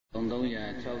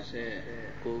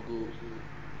360ကိုခု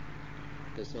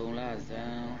တဆုံလဇ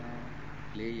န်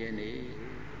4ရက်နေ့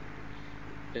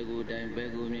ပဲကူတိုင်းပဲ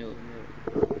ကူမြို့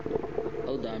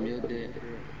ဥဒ္ဒါမြို့တဲ့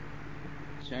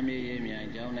ရှမ်းပြည်ရေးမြိုင်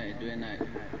ကျောင်း၌အတွင်း၌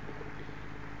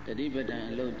တတိပဒံ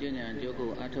အလုပ်ကျင့်ဉာဏ်ကြိုး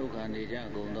ကိုအထောက်ခံနေကြ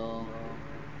ကုန်သော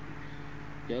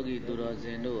ယောဂီသူတော်စ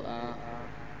င်တို့အား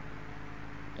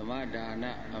ဓမ္မဒါန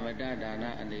အမတဒါန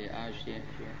အနေအားဖြင့်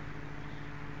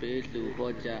ပေးလှူ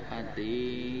ဟောကြားအပ်သ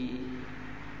ည်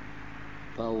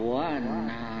ဘဝ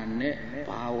နာနဲ့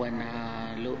ဘာဝနာ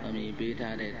လို့အမည်ပေး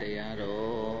ထားတဲ့တရား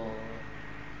တော်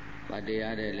ဘာတ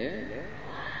ရားတဲ့လဲ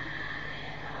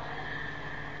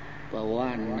ဘဝ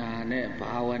နာနဲ့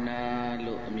ဘာဝနာ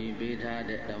လို့အမည်ပေးထား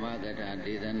တဲ့ဓမ္မကထာ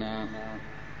ဒေသနာ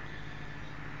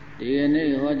ဒီကနေ့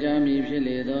ဟောကြားမည်ဖြစ်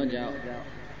လေသောကြောင့်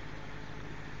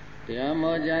တရား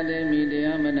မောကြားသည်မိတ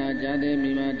ရားမနာကြားသည်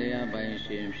မိမတရားပိုင်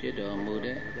ရှင်ဖြစ်တော်မူ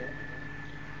တဲ့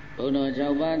ဘုန်းတော်၆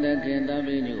ပါးသခင်သဗ္ဗ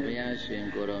ညုဘုရားရှင်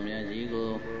ကိုတော်မြတ်ကြီး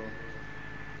ကို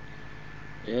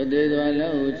ယောသေးစွာလ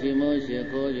က်ဟုချီးမိုးရှိ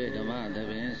ခိုး၍ဓမ္မသ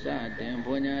ဘင်စတင်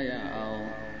ဖွညာရအောင်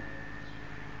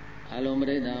အလုံးပ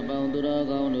ရိသတ်ပေါင်းသူတော်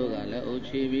ကောင်းတို့ကလက်ဥ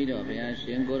ချီပြီးတော့ဘုရားရှ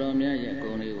င်ကိုတော်မြတ်ရဲ့ဂု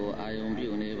ဏ်တွေကိုအာယုံပြု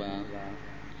နေပါ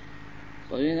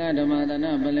ဘုရင်ကဓမ္မသ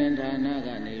နာပလင်ဌာနက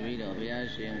နေပြီးတော့ဘုရား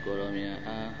ရှင်ကိုတော်မြတ်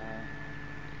အား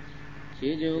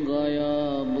ခြေကျူကိုရော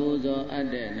ပူဇော်အပ်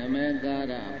တဲ့နမေကာ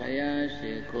ရဘုရား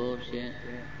ရှိခိုးဖြင့်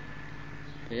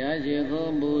ဘုရားရှိ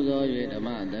ခိုးပူဇော်၍ဓမ္မ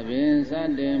သဘင်စ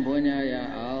တင်ဖွညာရ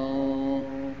အောင်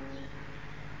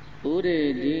ဥရိ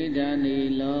တိဓာနီ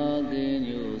လောကိ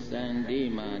ညုစန္တိ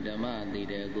မာဓမ္မတိ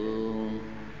တကု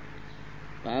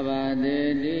ဘာဝတေ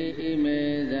တိဣမေ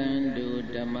သန္တု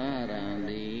ဓမ္မရံ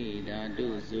တိဓာတု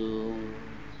စု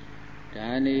ဓာ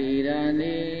နီရာ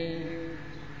နိ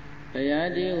ဘုရား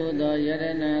တိဟုသောယရဏ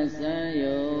စံ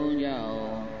ယုံကြော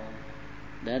င့်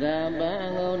တရပံ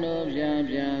ငုံတို့ဖြာ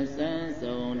ဖြာစံ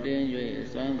စုံတင်း၍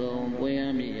စွမ်းကုန်ပွင့်ရ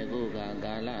မည်ယခု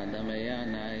ကာလသမယ၌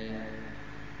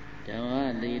ဓမ္မ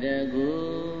တိတကု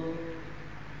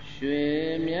ရွှေ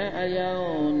မြတ်အယော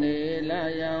င်နေလာ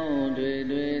ယောင်တွေ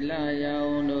လာယော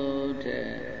င်တို့ထ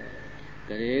က်ဂ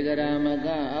ရေဂရမက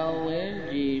အဝင်း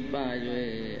ကြည်ပ၍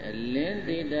အလင်း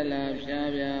တိတလာဖြာ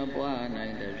ဖြာပွားနို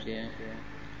င်သဖြင့်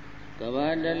ကဘာ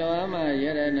တလွားမှယရ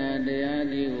ဏတရား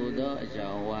ဒီဟုသောအကြော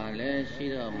င်းဝါလည်းရှိ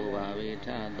တော်မူပါ၏ထ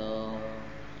သော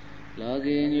လော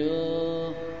ကီညု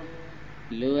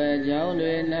လူအကြောင်း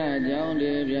တွေနတ်အကြောင်း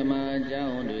တွေမြမအကြော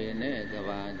င်းတွေနဲ့က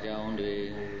ဘာအကြောင်းတွေ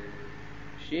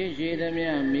ရှိသ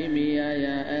မျှမိမိအာရ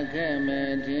အခက်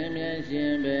မဲ့ခြင်းမြတ်ရှ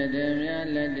င်ပဲတည်းများ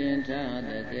လက်တင်ထား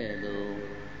တဲ့ကဲ့သို့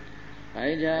အို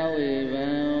င်သာဝေဘံ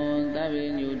သဗ္ဗ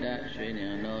ညုတရွှေဉာ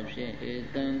ဏ်တော်ဖြင့်ဧ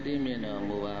ကံသိမြင့်တော်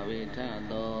မူပါ၏ထ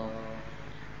သော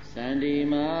စန္ဒီ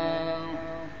မာ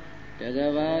တက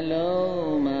ဘာ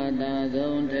လုံးမာသာ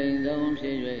ဆုံးထိန်ဆုံးဖြ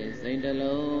စ်၍စိတ်တ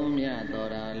လုံးမြတ်တော်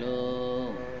ရာလုံး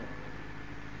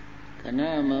ခဏ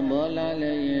မဘောလာလ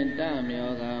ည်းရင်တ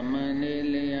မြောကမန္နေ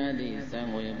လျာသည့်သံ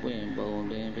ဝေပွင့်ပုံ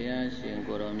ပင်ဘုရားရှင်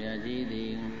ကိုတော်မြတ်ကြီးသ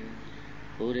ည်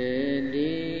ဘုရေ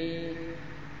တိ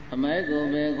အမိုက်ကို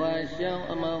ပဲခွာရှောင်း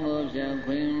အမောင်းကိုဖြန့်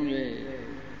ခွင်း၍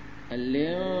အလ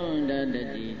င်းတတ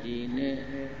ကြီးကြီးနှင့်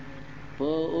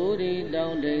ဘိုလ်ဥရီတော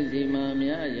င်းတိတ်စီမ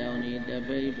များရောင်ဤတ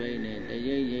ပိတ်ပိတ်နှင့်တ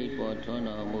ရိပ်ရိပ်ပေါ်ထွန်း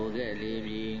တော်မူခဲ့လေ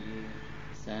ပြီ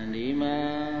စန္ဒီမာ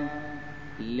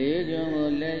လေးကျွန်းကို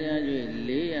လက်ရ၍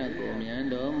400ကိုမြန်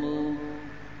တော်မူ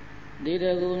တိတ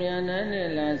ကူမြန်နှ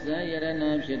င့်လာစယရဏ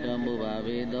ဖြစ်တော်မူပါ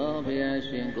ပေသောဘုရား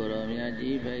ရှင်ကိုယ်တော်မြတ်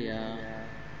ကြီးဖရာ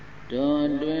တွင်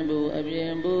တွင်ဘူးအပြ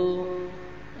င်ဘူး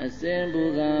အစင်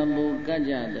ဘူးကဘူးက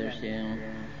ကြသဖြင့်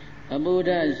အဘုဒ္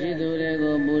ဓရှိသူတွေ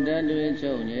ကိုဘုဒ္ဓတွေ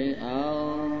ချုပ်ငြိမ်အော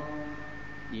င်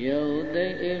ယုတ်သိ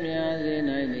မ့်အေးမြစေ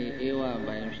နိုင်သည့်ဧဝ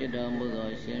ပိုင်ဖြစ်တော်မူသော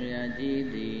ရှင်မြတ်ကြီး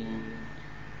သည်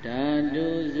ဓာတု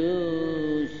စု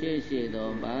ရှိသော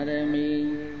ပါရမီ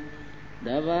တ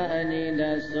ဘာအနိဒ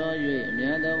ဆော၍မြ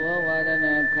တ်သောဝါဒ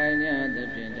နာခိုင်ညသ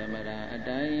ဖြင့်ဓမ္မရာအ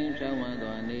တိုင်းဖြောင်းမ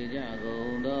သောနေကြကု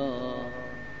န်သော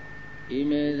ဣ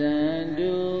မေသန္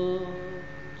တု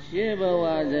ရှေဘဝ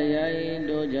ဇယိ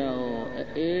တို့ကြောင့်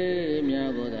အေးမြ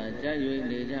တ်ကိုသာကြွ၍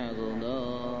နေကြကုန်သော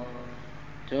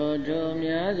ထို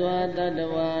များစွာတတ္တ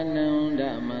ဝါနန္ဒ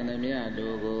မန္တမြတ်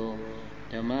တို့ကို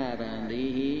ဓမ္မရံတိ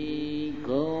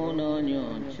ဂုဏ်တော်ညွ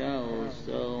န့်6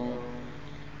ဆုံး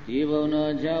ဒီဘုံ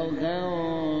တော်6ခန်း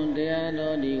တရား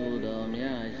တော်ဒီဟုသောမြ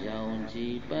တ်ရောင်ကြ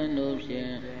ည်ပန်းတို့ဖြ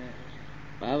င့်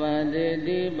ဘာဝတေ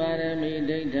တိပါရမီ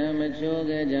ဒိဋ္ဌံမချိုး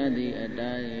ခဲ့ကြသည့်အ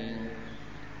တိုင်း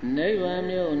နိဗ္ဗာန်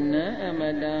မြို့နံအမ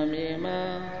တမြေမှာ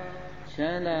ချ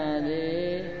မ်းသာသည်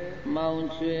မောင်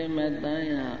ချွေမတန်း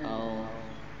ရအောင်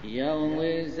ရောင်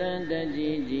ငွေစံတ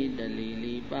ကြီးကြီးတလီ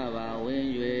လီပပဝင်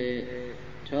၍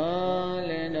ထော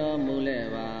လင်းတော်မူလဲ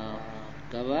ပါ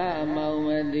Kava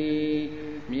Maumadi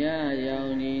Mia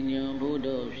Yauni Nyum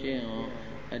Budo Shin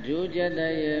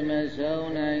Ajujadaye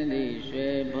Masona Di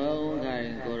Shwe Pau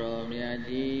Kai Koro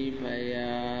Miaji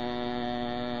Paya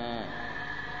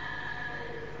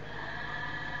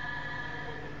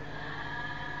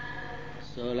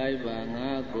Solai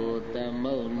Banga Ko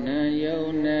Tamo Na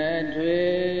Yo Na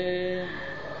Twe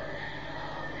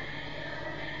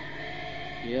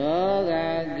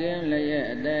Yoga Gim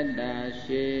Laya Dada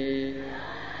She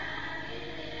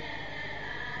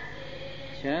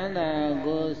Chanda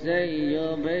Go Say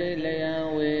Yo Bay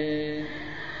Layan We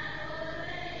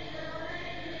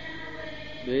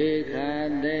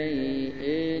Bika Day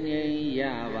Eni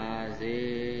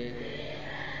Yavaze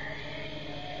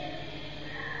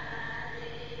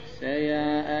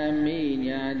Saya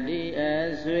Aminya Di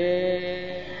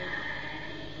Aswe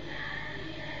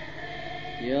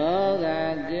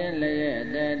Yoga Gin Laya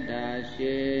Dada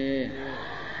She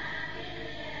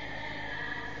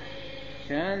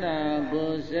Chanda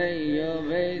Go Say Yo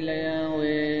Bay Layan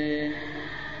We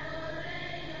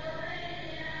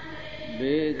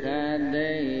Bika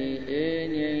Day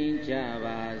Eni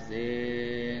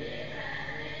Yavaze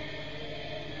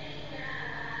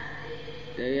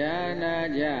Dayana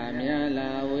Jamya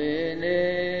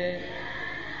Lawene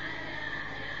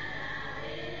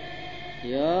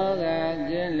Yoga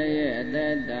Gin Laya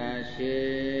Dada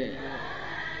She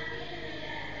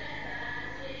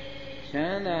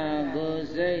Chanda Go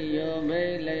Say Yo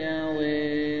Bay Layan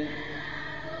We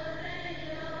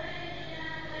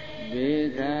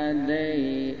Bika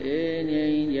Day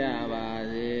Eni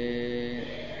Yavaze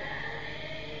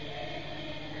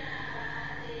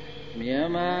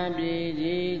Myama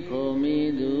Biji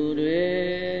Komi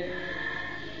Dure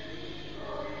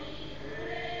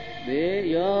De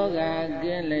Yoga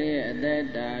Gin Laya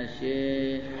Dada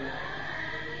She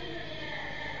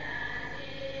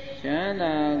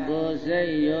Chanda Go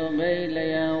Say Yo Bay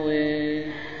Layan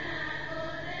We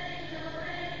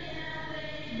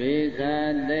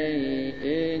Bika Day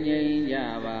Eni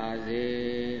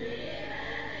Yavaze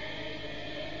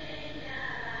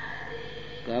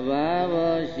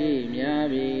Kava Shi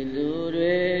Myabi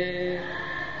Dure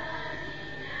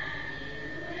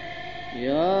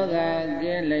Yoga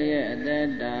Gin Laya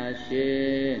Dada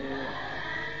She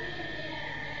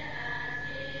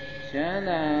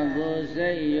Chanda Go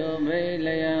Say Yo Bay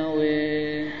Layan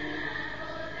We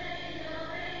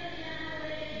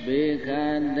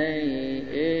Bika Day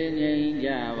Eni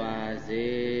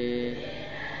Yavaze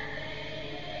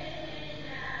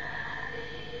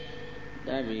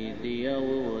Tabi Diya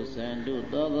Wuvu Sandu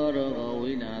Togoro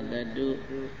Vina Tadu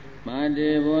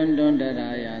Made Bondon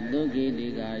Daraya Duki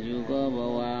Diga Yuko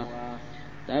Bawa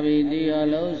Tabi Diya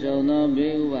Lo Sono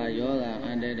Biwa Yoga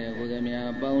Ande De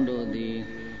Kuzamia Paundo Di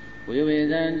Wiwi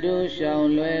Sandu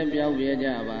Shaun Lue Piao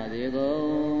Vieja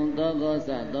Badego Togo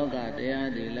Sa Toga Dea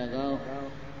Di Lagao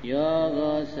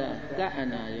Yoga Sa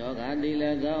Kaana Yoga Di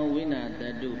Lagao Vina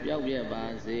Tadu Piao Vie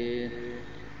Basi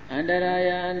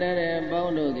Andaraya Andare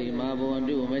Paundo Di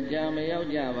Mabondu Majama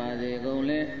Yauja Badego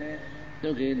Le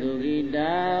Tuki Tuki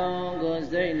Dao Go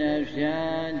Say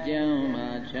Nafsha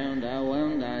Jama Chanda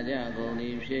Wanda Jago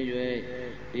Ni Shayue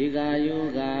Diga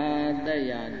Yuga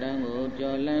Daya Dango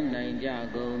Jolan Nai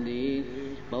Jago Di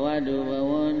Bawadu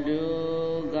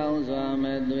Bawandu Gauswa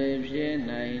Madwe Pshe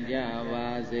Nai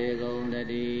Java Sego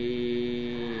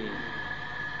Nadi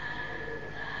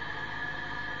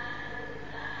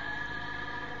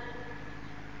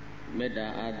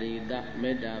Metta Adida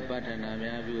Metta Patana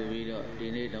Mya Pyuပြီးတော့ဒီ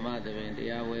နေ့ဓမ္မသဘင်တ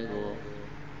ရားဝဲကို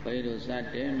ဘုန်းကြီးတို့စ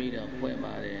တင်ပြီးတော့ဖွင့်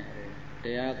ပါတယ်တ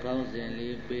ရားကောင်းစဉ်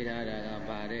လေးပေးထားတာက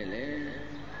ပါတယ်လေ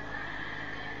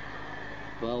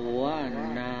ဘဝ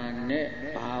နာနဲ့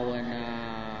ဘာဝနာ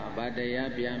ဗာတ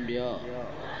ရားပြန်ပြော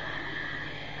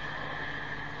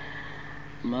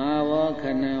မာဝခ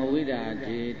ဏဝိရာ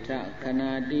တိထခဏ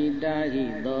တိတာဟိ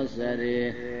သောစရေ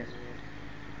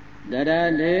တရ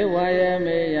ဒေဝယ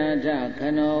မေယထခ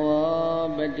နောဝ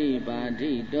ပฏิပါ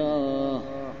တိတော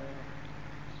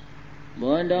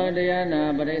ဘွန်တော်တရားနာ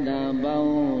ပရိသတ်ပေါ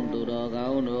င်းသူတော်ကော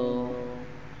င်းတို့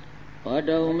ဟော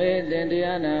တုံမေသင်တ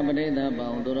ရားနာပရိသတ်ပေါ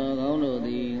င်းသူတော်ကောင်းတို့သ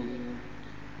ည်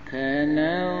ခ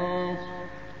ဏံ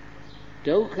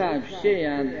ဒုက္ခဖြစ်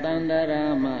ရာတန္တရာ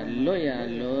မှလွတ်ရ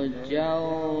လိုကြော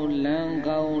င်းလမ်း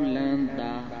ကောင်းလမ်း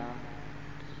သာ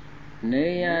နေ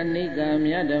ယနိက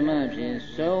မြတ်ဓမ္မဖြင့်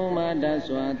ဆုံးမတတ်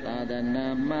စွာသာသနာ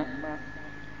မှ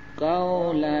ကော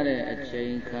င်းလာတဲ့အချိ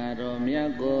န်ခါတော်မြ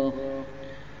တ်ကို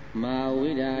မာဝိ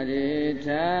ဓာရေ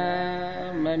ထာ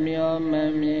မမျောမ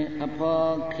မြင်အ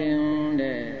ဖော်ခင်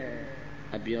တဲ့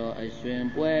အပျော်အရွှင်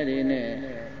ပွဲတွေနဲ့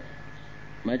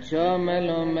မချောမ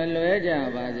လွန်မလွဲကြ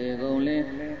ပါစေကုန်လင်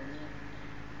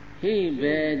ဟိ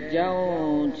ဘေကြော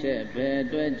င့်ချက်ဘေအ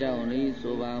တွက်ကြောင့်ဤ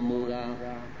ဆိုပါမူကား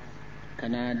ခ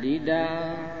ဏတိတာ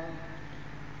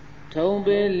ထုံ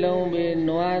ပေလုံးပေ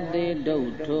နွားသေးဒု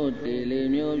တ်ထို့တေလေ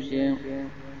မျိုးဖြင့်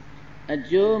အ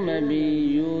ကျိုးမပီ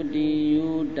ယူတီယူ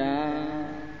တာ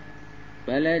ဗ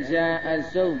လချာအ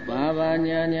စုပ်ဘာဘာ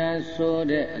ညာညာဆို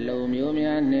တဲ့အလုံးမျိုး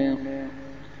များနှင့်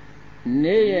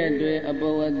နေ့ရက်တွင်အပ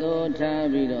ဝတ္တောထား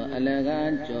ပြီးတော့အလ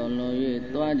ကားကျော်လွန်၍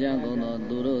သွားကြကုန်သော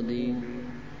သူတို့သည်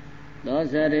သော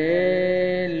စရေ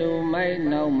လူမိုက်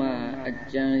နောက်မှအ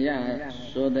ကြံရ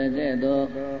ဆိုတဲ့ကဲ့သို့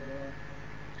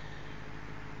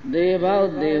သေဘောက်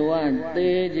သေဝသေ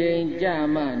ခြင်းကြ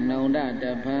မှနောင်တတ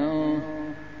ဖန်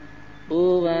ပူ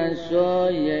ပန်စော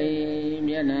ရိမ်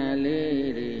မျက်နာလေး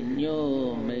တွေ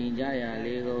ညှို့မိန်ကြရ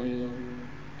လေကုန်၏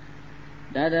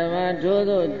တတမထိုး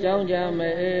သောကြောင်းကြ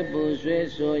မဲပူဆွေး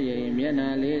စောရိမ်မျက်နာ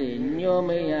လေးတွေညှို့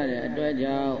မိန်ရတဲ့အတွက်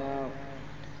ကြောင့်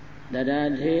တရ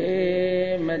ထေ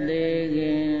မသေးခ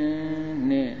င်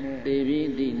နှင့်သေပြီး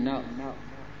သည့်နောက်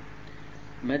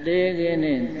မသေးခင်နှ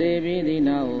င့်သေပြီးသည့်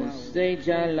နောက်စိတ်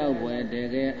ချလောက်ွယ်တ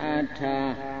ကယ်အား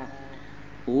ထား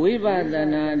ဝိပဿ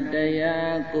နာတ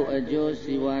ရားကိုအကျိုး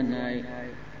စီးပွား၌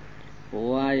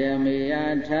ဝါယမေယ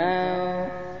ထာ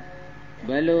ဘ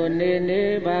လို့နေ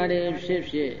ပါれဖြစ်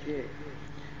ဖြစ်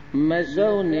မ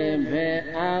စုံနေဖဲ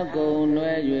အာကုံနွ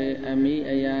ယ်၍အမိ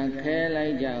အရာခဲလို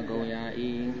က်ကြကုန်ရ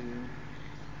၏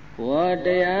ဝေါ်တ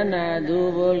ရားနာသူ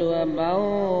ဘုလူအပေါ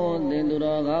င်းသင်သူ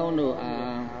တော်ကောင်းတို့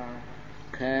အား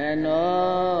ခ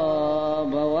နော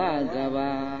ဘဝက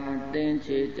ဘာတင်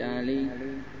ချေကြလိ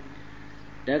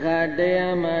တခါတ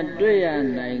ရားမှတွေ့ရ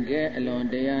နိုင်ခဲ့အလွန်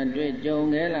တရားတွေ့ကြုံ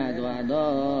ခဲ့လာသွား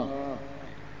သော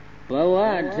ဘဝ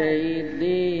ထေ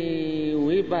တိ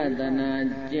ဝိပဿနာ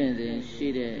ကျင့်စဉ်ရှိ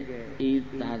တဲ့ဤ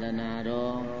သာသနာ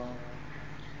တော်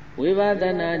ဝိပဿ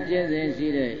နာကျင့်စဉ်ရှိ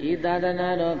တဲ့ဤသာသနာ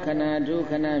တော်ခဏထု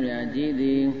ခဏမြတ်ကြီးသ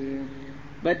ည်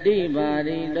ပฏิပါ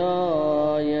ရိ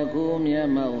တော်ယခုမျက်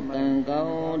မှောက်ကံကော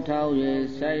င်းထောက်၍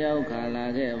ဆက်ရောက်ခါလာ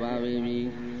ခဲ့ပါပြီ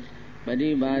ပ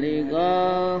ฏิပါရိ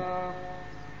ကော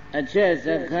အချက်စ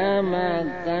ခန်းမှာ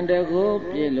ကံတကူ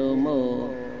ပြည့်လို့မို့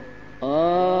ဩ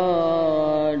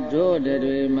တို့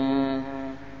တွေမှာ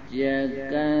ရ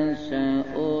ကံဆံ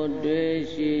အိုတွေး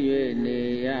ရှိ၍နေ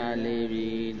ရလေပြီ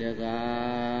တ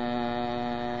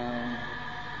ကား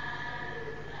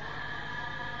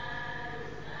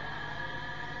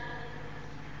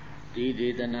ဒီဒေ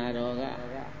သနာတော်က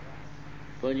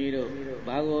ဘုန်းကြီးတို့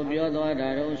ဘာကိုပြောသွားတာ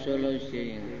တော့ဆိုလို့ရှိ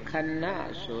ရင်ခဏ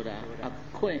ဆိုတာအ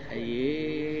ခွင့်အ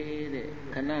ရေးတဲ့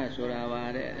ခဏဆိုတာပါ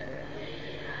တဲ့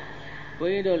ဘု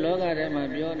န်းကြီးတို့လောကထဲမှာ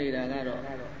ပြောနေတာကတော့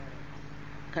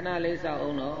ခဏလေးစောက်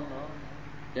အောင်တော့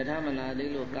ယထာမလာ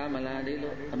သေးလို့ကားမလာသေး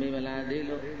လို့အမေမလာသေး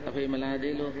လို့အဖေမလာ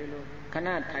သေးလို့ခဏ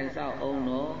ထိုင်စောက်အောင်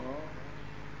တော့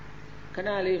ခဏ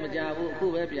လေးမကြဘူးအခု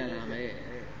ပဲပြန်လာမယ်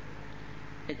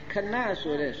ခဏ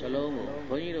ဆိုတဲ့စလုံးကို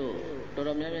ဘုန်းကြီးတို့တော်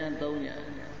တော်များများသုံးကြ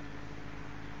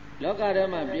လောကထဲ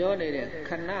မှာပြောနေတဲ့ခ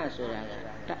ဏဆိုတာက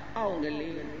တအောင်က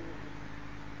လေး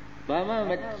ဘာမှ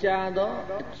မကြာတော့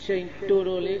အချိန်တူ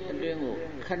တူလေးအတွင်းကို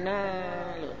ခဏ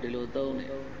လို့ဒီလိုသုံးတ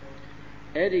ယ်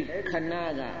အဲ့ဒီခဏ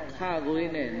ကခကွေး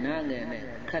နဲ့နားငယ်နဲ့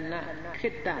ခဏခိ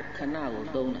တ္တခဏကို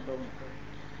သုံးတာ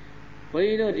ဘုန်း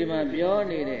ကြီးတို့ဒီမှာပြော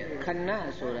နေတဲ့ခဏ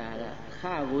ဆိုတာကခ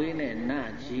ကွေးနဲ့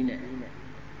နားကြီးနဲ့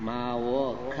မာဝ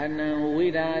ခဏံဝိ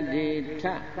ရာဒေထ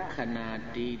ခဏ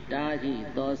တိတာဟိ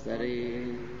သောစရေ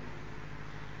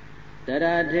တရ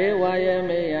ထေဝါယ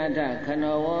မေယထခဏ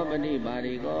ဝပฏิပါ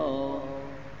ရိကော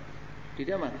ဒီ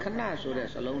ထဲမှာခဏဆိုတဲ့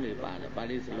စလုံးတွေပါတယ်ပါ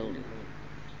ဠိစလုံးတွေ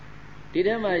ဒီ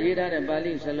ထဲမှာရေးထားတဲ့ပါ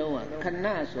ဠိစလုံးကခဏ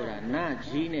ဆိုတာနာ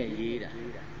ကြီးနဲ့ရေးတာ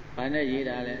ဘာနဲ့ရေး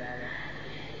တာလဲ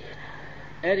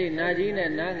အဲ့ဒီနာကြီးနဲ့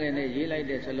နာငယ်နဲ့ရေးလိုက်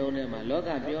တဲ့စလုံးထဲမှာလောက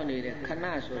ပြောနေတဲ့ခဏ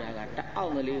ဆိုတာကတအော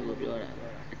က်ကလေးကိုပြောတာ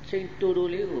အချိန်တူတူ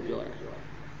လေးကိုပြောတာ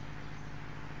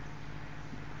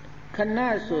ခဏ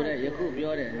ဆိုတဲ့ယခု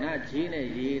ပြောတဲ့နာကြီးနဲ့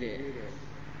ရေးတဲ့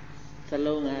စ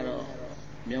လုံးကတော့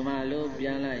မြန်မာလိုပြ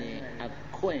န်လိုက်ရင်အ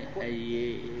ခွင့်အ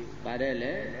ရေးပါတယ်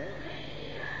လေ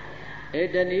အဲ့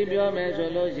တနည်းပြောမယ်ဆို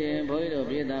လို့ရှိရင်ဘုန်းကြီးတို့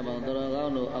ပြည်သားပေါင်းတော်ကော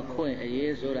င်းတို့အခွင့်အ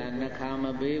ရေးဆိုတာနှခါမ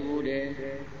ပေးဘူးတဲ့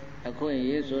အခွင့်အ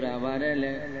ရေးဆိုတာပါတယ်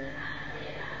လေ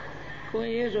ခွင့်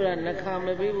အရေးဆိုတာနှခါမ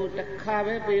ပေးဘူးတစ်ခါ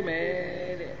ပဲပေးမယ်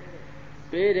တဲ့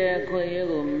ပေးတဲ့အခွင့်အရေး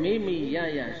ကိုမိမိရ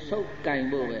ရဆုပ်ကင်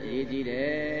ဖို့ပဲအရေးကြီးတ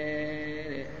ယ်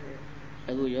တဲ့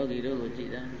အခုယောဂီတို့ကိုကြည်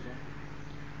သား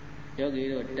ယောဂီ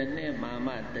တို့တနေ့မာမ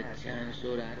တကြံ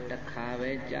ဆိုတာတစ်ခါ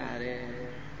ပဲကြားတယ်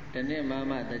တနေ့မာ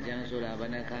မတကြံဆိုတာဘ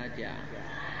ယ်နှခါကြား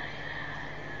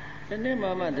တနေ့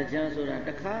မာမတကြံဆိုတာတ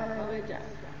စ်ခါပဲကြား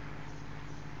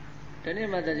တနေ့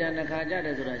မှတကြံတစ်ခါကြားတ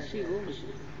ယ်ဆိုတာရှိဘူးမရှိ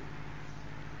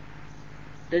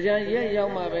တကြံရက်ရော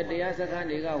က်မှပဲတရားစခန်း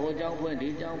တွေကဟိုเจ้าဖွင့်ဒီ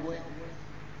เจ้าဖွင့်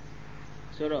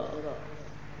Soro,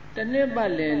 the Nepal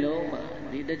Loma,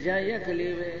 the giant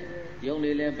Kalive,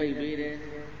 Yoni Le Baby,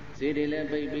 Zidi Le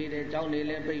Baby, Johnny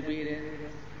Le Baby,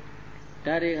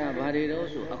 Daria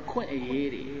Baridoso, a quaint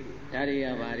yeri,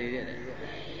 Daria Bari.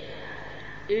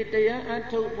 It the young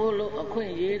Polo, a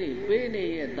quaint yeri,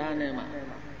 Benny, Danema,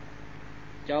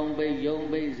 John Bay, Yon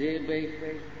Bay, Zebe.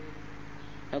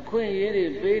 A queen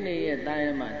yeri Benny at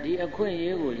Diamond, the queen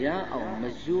yeru ya or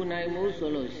Mazuna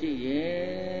Musolo she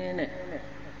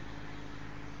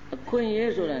a queen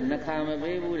years or a Nakama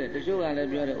baby, the show I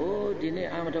love you. Oh, didn't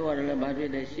amateur water about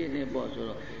the shit in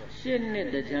Bosolo. She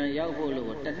knit the Jan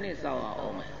Yaholo, Tennis our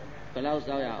omen. Below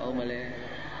our omele.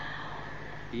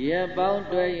 Ye bound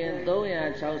to a though ya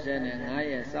chosen and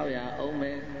I saw ya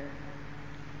omen.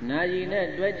 Nayi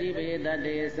net dweji be that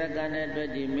day, second net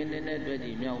dweji, minute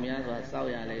dweji, Miao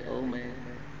Sawya lay ome.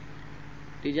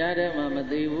 Tijade Mamma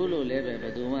de Wulu lebe,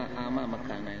 Beduma, Ama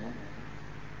Makana.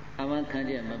 Ama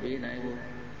Kanja Mabina.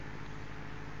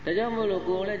 The Jamulu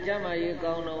go let Jama ye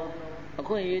gauno, a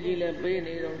queen yeji le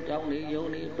Beni, Johnny,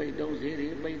 Yoni, Paydo,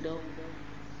 Ziri, Paydo.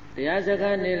 The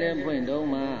Azaka Nilem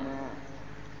Pindoma.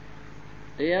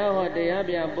 They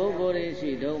are Bobo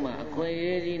she doma, a queen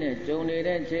yedin, Johnny,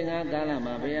 then Chinga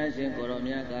Galama, Beas in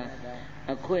Coromiaca,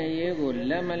 a queen yego,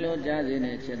 Lamelo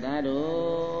Jazin,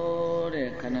 Chedado,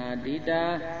 the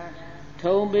Canadita,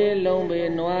 Tombe, Lombe,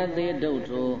 Noa de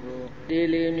Doto,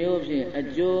 Daily Music, a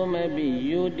Joe maybe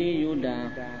Yudi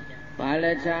Yuda,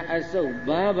 Palacha, a so,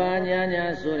 Baba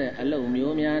Nyanya Sore, a low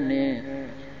Mumiane.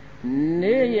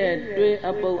 Nay, three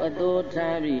above a door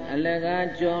tabby, a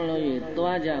lega John Louis,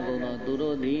 Twajago,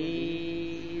 Duro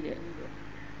dee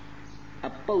a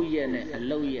po yet, a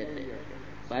low yet,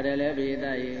 but a levy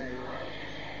die.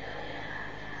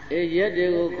 A yet they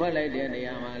go quite like the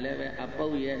Yama leve, a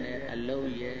po yet, a low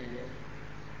yet.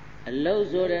 A low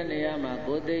sword and Yama,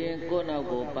 go day in Kona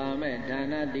go, Pame,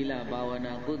 Dana Dila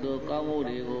Bawana, Kudo, Kamu,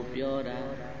 they go Piora.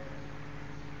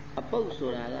 A po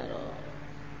soragaro.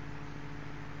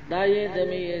 Daye the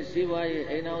me Siway,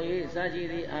 and now ye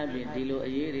Sajiri Abin, Dilo a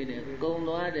year in a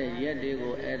Gondwade, yet they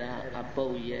go at a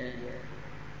po ye.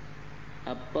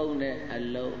 A pone a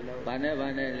low,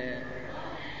 Banevanele.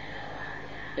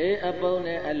 A pone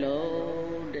a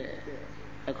low,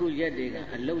 a cool yetting,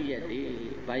 a low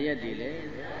yeti, by yetile.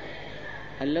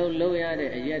 A low yard, a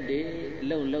yeti,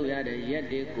 low yard, a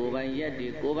yeti,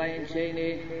 go by and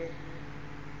chain.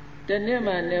 The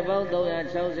Nema never go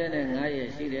at 1,000 and I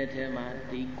see that Tema,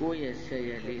 the Goya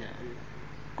say a leader.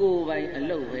 Go by a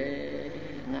low way,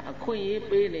 a queen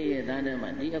penny at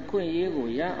Anama, the queen yego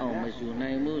ya on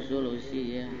Masuna Musolo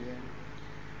see.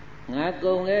 Not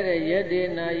going at a yet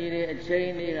a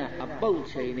chain, a boat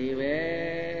chain,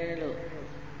 well.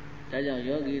 Tajan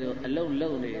Yogi, a low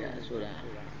leader, Sura.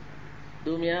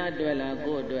 Dumia dwella,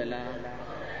 go dwella.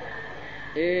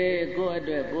 Go at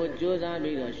the go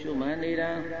Josami or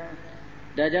Shumanida.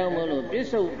 Dajamolo,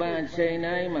 Bissell Ban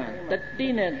Chainaima,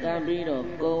 Tatina Gambino,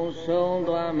 go so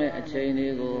dwame a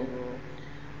chainigo.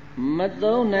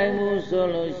 Mato Naimu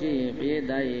solo she,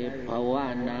 Bidai,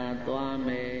 Pawana,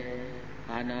 Dwame,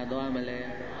 Ana Dwamele.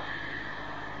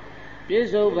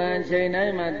 Bissell Ban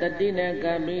Chainaima, Tatina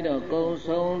Gambino, go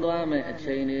so dwame a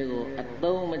chainigo, a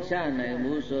Domachana,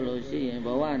 Musolo she,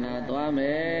 Bawana,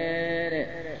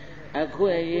 Dwame. A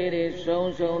quay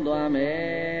so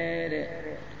dwame.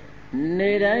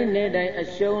 Nedai, a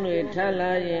shony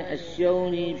Talay, a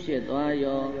shony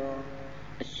Shedwayo,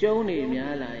 a shony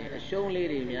Mialai, a shony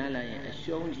lady Mialai, a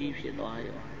shony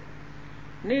Shedwayo.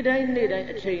 Nedai,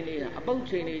 a chain, a boat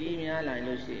chain, Mialai,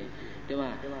 Lucy,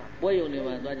 Dema, Boyo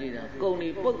never Dwadina,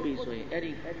 Goni Bogby so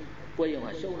Eddie Boyo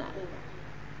has shown up.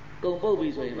 Go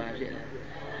Bogby so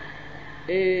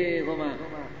Homa.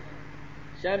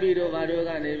 Shabido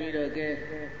Vadoga Nevido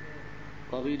Ke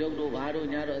Covido Vado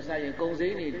Nado Sai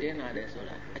Gozini Dena de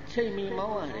Sola. A chami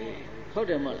Mawari,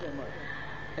 Todemola.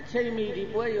 A chami di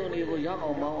Boyo Nivo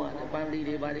Yako Mawa, the Bandi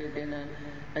de Badi Dena.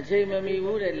 A chami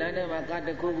wood at Lana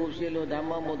Macata Kugu Shilo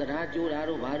Damamo, the Rajo,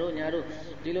 Vado Nado,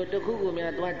 Dilo de Kugu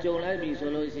Mia Dwajo Labi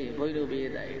Solosi, Boido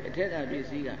Beda, a Teta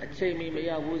Bisiga, a chami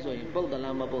Mea Wuzo in both the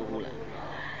Lama Bohula.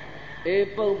 A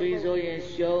Bobizo in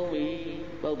show me,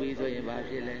 Bobizo in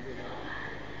Bashile.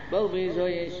 Bobby so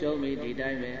ye show me the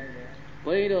time.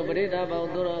 Wait over it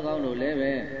about Dora Gono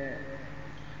Leve.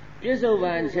 Piso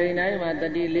van Chainaima, the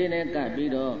Dilene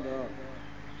Capido.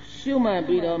 Shuma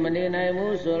Bido Manina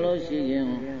Musolo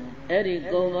Shijim. Eddie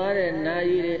Gondware,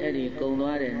 Nairi, Eddie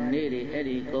Gondware, Neri,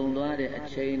 Eddie Gondware, a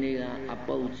chainiga, a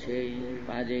boat chain,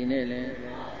 Paginele.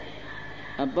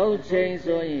 အပုတ်ချိန်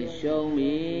ဆိုရင်ရှုံး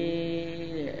ပြီ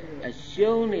တဲ့အ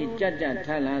ရှုံးတွေကြက်ကြက်ထ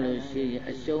ပ်လာလို့ရှိရင်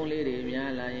အရှုံးလေးတွေ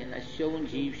များလာရင်အရှုံး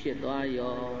ကြီးဖြစ်သွား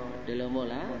ရောဒီလိုမို့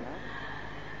လား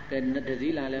ကဲတစ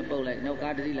ည်းလာလဲပုတ်လိုက်နောက်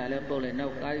ကားတစည်းလာလဲပုတ်လိုက်နော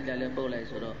က်ကားတစည်းလာလဲပုတ်လိုက်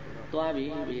ဆိုတော့သွားပြီ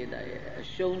ပိဋကရဲ့အ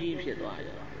ရှုံးကြီးဖြစ်သွား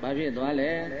ရောဘာဖြစ်သွား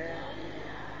လဲ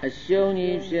အရှုံး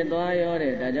ကြီးဖြစ်သွားရော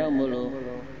တဲ့ဒါကြောင့်မို့လို့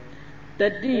တ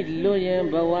တိလွတ်ရင်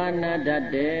ဘဝနာတတ်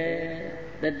တယ်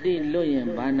တတိလွတ်ရင်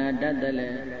ဘာနာတတ်တယ်လဲ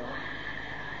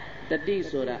တတိ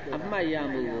ဆိုတာအမှတ်ရ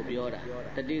မှုကိုပြောတာ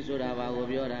တတိဆိုတာဘာကို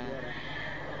ပြောတာ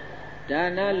ဒါ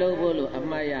နလုပ်ဖို့လို့အ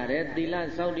မှတ်ရတယ်သီလ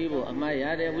စောင့်တည်ဖို့အမှတ်ရ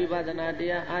တယ်ဝိပဿနာတ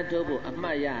ရားအားထုတ်ဖို့အမှ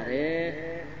တ်ရတယ်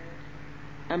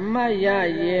အမှတ်ရ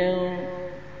ရင်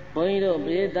ဘုန်းကြီးတို့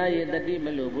ပိဋကရဲ့တတိမ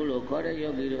လို့ဘူးလို့ခေါ်တဲ့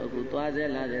ယောဂီတို့အခုသွားစေ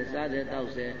လာစေစားစေတောက်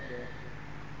စေ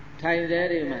ထိုင်စေ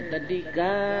တွေမှာတတိ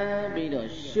ကံပြီးတော့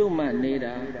ရှုမှတ်နေ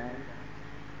တာ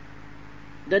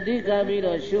တတိကပြီး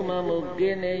တော့ရှုမှတ်မှုက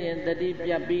င်းနေရင်တတိ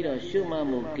ပြတ်ပြီးတော့ရှုမှတ်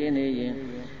မှုကင်းနေရင်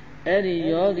အဲ့ဒီ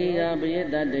ယောဂီကပိဋ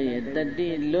ကတရဲ့တတိ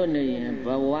လွတ်နေရင်ဘ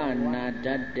ဝနာတ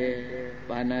တ်တယ်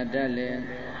ဘာနာတတ်လဲ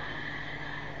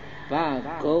ဘာ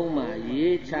ကုန်းမှာ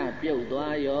ရေးချပြုတ်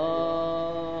သွား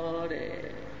ရောတဲ့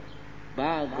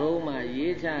ဘာကုန်းမှာ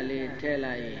ရေးချလေးထည့်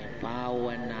လိုက်ရင်ဘာဝ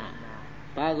နာ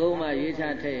ဘာကုန်းမှာရေးချ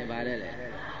ထည့်ရင်ဗါတယ်လေ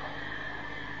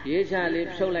ရေးချလေး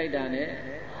ဖြုတ်လိုက်တာနဲ့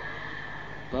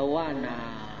ဘဝနာ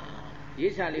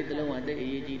ရေးချလေးတစ်လုံးကတိတ်အ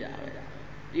ရေးကြီးတာပဲ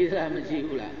ဒီစားမရှိ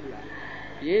ဘူးလား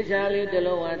ရေးချလေးတစ်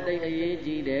လုံးကတိတ်အရေး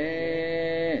ကြီးတ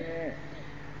ယ်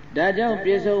ဒါကြောင့်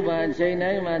ပြစ္ဆုတ်ပံအချိန်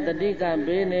တိုင်းမှာတတိက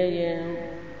ပေးနေရင်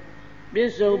ပြ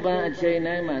စ္ဆုတ်ပံအချိန်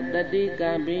တိုင်းမှာတတိက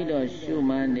ပြီးတော့ရှု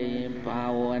မှတ်နေရင်ဘာ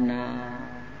ဝနာ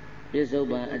ပြစ္ဆုတ်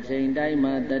ပံအချိန်တိုင်း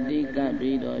မှာတတိက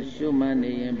ပြီးတော့ရှုမှတ်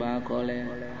နေရင်ဘာခေါ်လဲ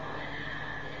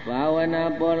ဘာဝနာ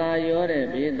ပေါ်လာရောတဲ့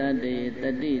ဘေးတတေတ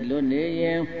တိလွတ်နေရ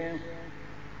င်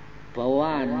ဘဝ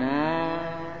နာ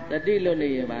တတိလွတ်နေ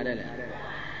ရင်ပါတယ်လေ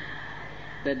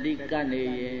တတိကနေ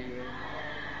ရင်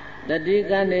တတိ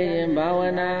ကနေရင်ဘာဝ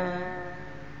နာ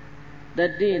တ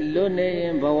တိလွတ်နေရ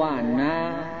င်ဘဝနာ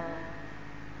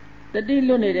တတိ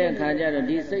လွတ်နေတဲ့အခါကျတော့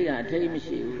ဒီစိတ်ဟာအထိတ်မ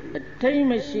ရှိဘူးအထိတ်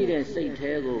မရှိတဲ့စိတ်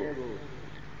သေးကို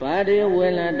ဘာတွေဝ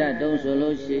င်လာတတ်တုံးဆို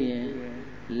လို့ရှိရင်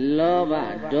လောဘ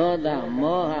ဒေါသ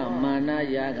မောဟမာန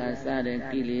ရာဂစတဲ့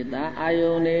ကိလေသာအာ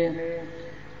ယုန်တွေ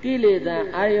ကိလေသာ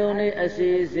အာယုန်တွေအစီ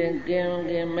အစဉ်ကင်း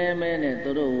ကင်းမဲမဲနဲ့သူ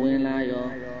တို့ဝင်လာရော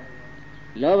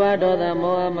လောဘဒေါသ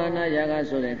မောဟမာနရာဂ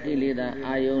ဆိုတဲ့ကိလေသာ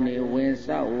အာယုန်တွေဝင်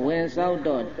ဆောက်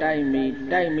တော့တိုက်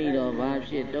မိတော့ဘာ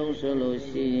ဖြစ်တုံးဆိုလို့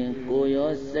ရှိရင်ကိုယ်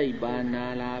ရောစိတ်ပါနာ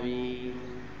လာပြီ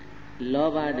လော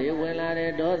ဘတွေဝင်လာတ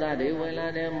ယ်ဒေါသတွေဝင်လာ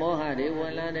တယ်မောဟတွေဝ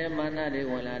င်လာတယ်မာနတွေ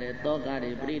ဝင်လာတယ်သောက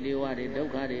တွေပရိဒေဝတွေဒု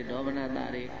က္ခတွေဒေါမနတာ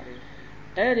တွေ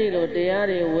အဲ့ဒီလိုတရား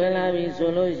တွေဝင်လာပြီ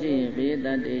ဆိုလို့ရှိရင်ဘေးတ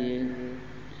တ်တယ်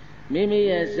မိမိ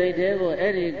ရဲ့စိတ်ထဲကို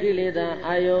အဲ့ဒီကိလေသာ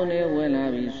အာယုန်တွေဝင်လာ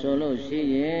ပြီဆိုလို့ရှိ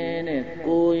ရင်တဲ့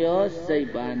ကိုယ်ရောစိတ်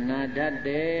ပါနာတတ်တ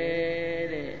ယ်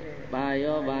တဲ့ဘာ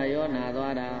ရောနာ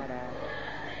သွားတာ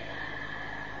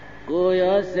ကိုယ်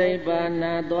ရောစိတ်ပါ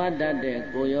နာသွားတတ်တဲ့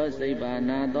ကိုယ်ရောစိတ်ပါ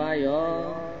နာသွားရော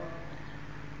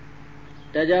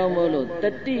ဒါကြောင့်မို့လို့တ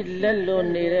တိလက်လွတ်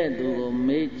နေတဲ့သူကို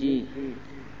မေးကြည့်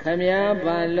ခမည်း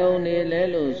ဘာလုံးနေလဲ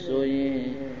လို့ဆိုရင်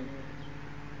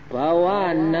ဘဝ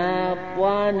နာ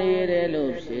ပွားနေတယ်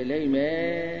လို့ဖြေလိုက်မ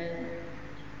ယ်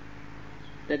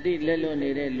တတိလက်လွတ်နေ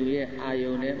တဲ့လူရဲ့အာ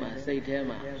ယုန်ထဲမှာစိတ်ထဲ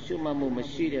မှာရှုမှတ်မှုမ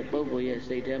ရှိတဲ့ပုဂ္ဂိုလ်ရဲ့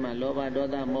စိတ်ထဲမှာလောဘဒေါ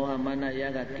သမောဟမာနရာ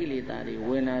ဂကိလေသာတွေဝ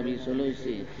င်လာပြီဆိုလို့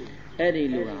ရှိရင်အဲ့ဒီ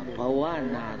လူဟာဘဝ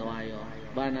နာသွားရော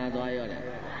ဘာနာသွားရောလဲ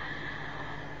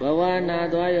ဘဝနာ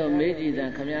သွားရောမေးကြည့်တာ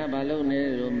ခမည်းဘာလုပ်နေ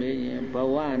လို့မေးရင်ဘ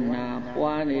ဝနာ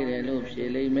ပွားနေတယ်လို့ဖြေ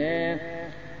လိုက်မယ်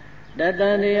တတ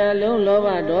န်တရားလုံးလောဘ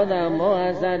ဒေါသမောဟ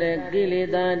စတဲ့ကိလေ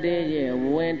သာတွေရဲ့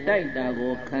ဝင်တိုက်တာ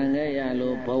ကိုခံခဲ့ရ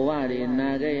လို့ဘဝတွေနာ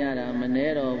ခဲ့ရတာမနှဲ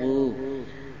တော့ဘူး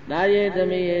။ဒါရည်သ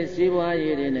မီးရဲ့စီးပွား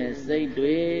ရေးတွေနဲ့စိတ်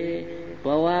တွေဘ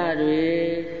ဝတွေ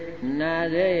နာ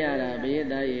ခဲ့ရတာဘေး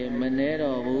သားရဲ့မနှဲ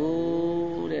တော့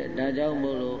ဘူးတဲ့။ဒါကြောင့်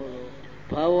မို့လို့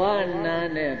ဘဝနာ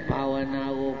နဲ့ဘာဝနာ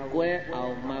ကိုကွဲအော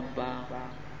င်မှတ်ပါ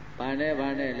။ဘာ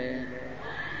နဲ့လဲ။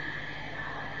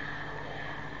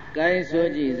ကိုင်းဆို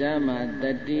ကြည့်စမ်းမှာတ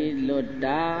တိလွတ်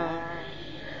တာ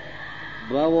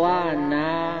ဘဝ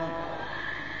နာ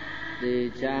သေ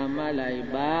ချာမှတ်လိုက်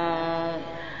ပါ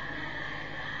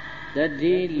တ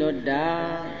တိလွတ်တာ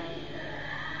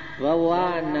ဘဝ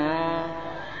နာ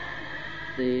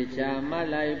သေချာမှတ်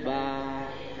လိုက်ပါ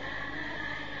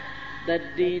တ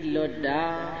တိလွတ်တာ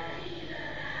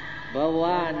ဘဝ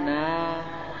နာ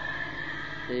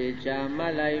သေချာမှ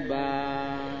တ်လိုက်ပါ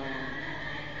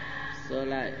ဆို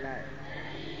လိုက်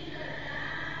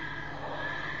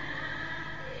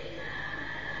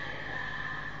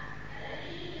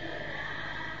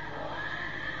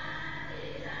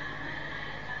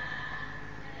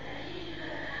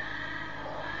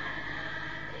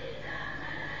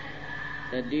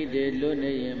တိတေလွတ်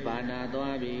နေရင်ဘာနာ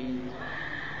သွားပြီ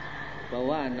ဘ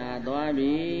ဝနာသွား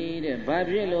ပြီတဲ့ဘာ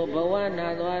ဖြစ်လို့ဘဝနာ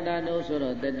သွားတာလို့ဆို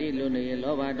တော့တတိလွတ်နေရင်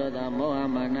လောဘဒေါသမောဟ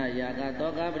မာနရာဂ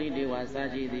တောကပရိဒေဝစ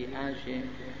ရှိသည့်အာရှင်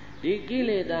ဒီကိ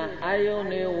လေသာအာယုန်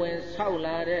တွေဝင်ဆောက်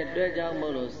လာတဲ့အတွက်ကြောင့်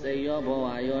မို့လို့စိတ်ရောဘဝ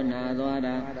ရောနာသွား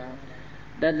တာ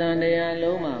တတန်တရား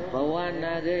လုံးမှာဘဝ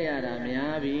နာခဲ့ရတာ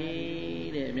များပြီ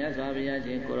တဲ့မြတ်စွာဘုရား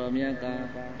ရှင်ကိုရောမြတ်က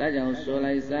ဒါကြောင့်ဆို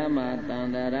လိုက်စမ်းမှာတန်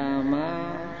တရာမှာ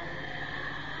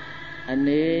အ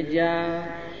နေကြ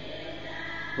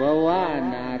ဘဝ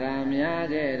နာရာများ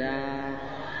ခဲ့တာ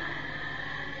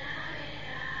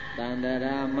တန်တ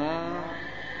ရာမှာ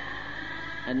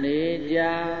အနေကြ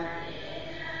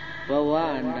ဘဝ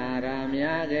နာရာ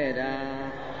များခဲ့တာ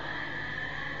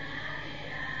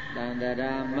တန်တ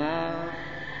ရာမှာ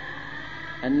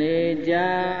အနေကြ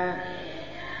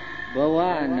ဘဝ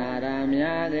နာရာ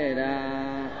များခဲ့တာ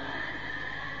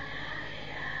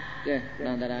ကဲတ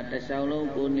န်တရာတစ်လျှောက်လုံး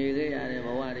ကိုနေခဲ့ရတဲ့ဘ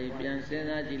ဝတွေပြန်စဉ်း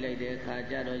စားကြည့်လိုက်တဲ့အခါ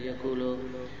ကျတော့ယခုလို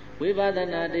ဝိပဿ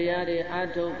နာတရားတွေအ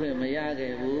ထုတ်ခွင့်မရ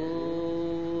ခဲ့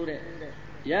ဘူးတဲ့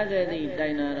ရခဲ့သည့်တို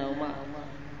င်နာတော်မှ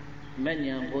မဉ္ဇ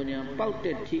ဉ်ဘုံဉ္ဇဉ်ပေါက်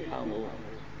တဲ့ထိအောင်ကို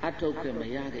အထုတ်ခွင့်မ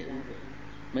ရခဲ့ဘူး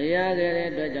မရခဲ့တဲ့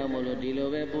အတွက်ကြောင့်မို့လို့ဒီလို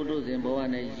ပဲပုထုဇဉ်ဘဝ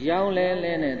နဲ့ရောင်းလဲ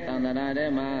လဲနဲ့တန်တရာထဲ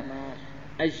မှာ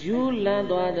အယူလန်း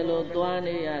သွားသလိုသွား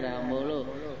နေရတာမို့လို့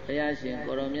ဘုရားရှင်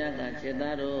ကိုရောမြတ်ကခြေ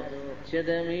သားတို့ခြေသ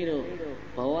မီးတို့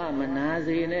ဘဝမနာ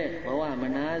စေနဲ့ဘဝမ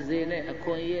နာစေနဲ့အ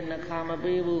ခွင့်အရေးနှခါမ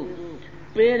ပေးဘူး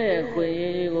ပေးတဲ့အခွင့်အ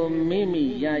ရေးကိုမိမိ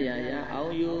ရအော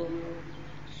င်ယူ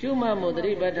ရှုမှတ်မှုသ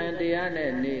တိပဋ္ဌာန်တရား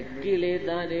နဲ့နေကိလေ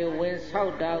သာတွေဝင်ဆော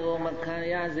က်တာကိုမခံ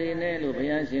ရစေနဲ့လို့ဘု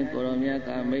ရားရှင်ကိုရောမြတ်က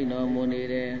မိန့်တော်မူနေ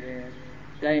တယ်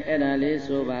။အဲအဲ့ဒါလေး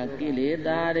ဆိုပါကိလေ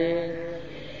သာတွေ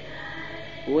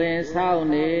ဝင်ဆောက်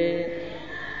နေ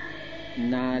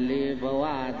နာလေဘဝ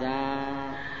သာ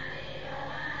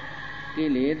ကိ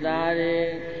လေသာတွေ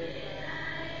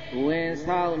ဝင်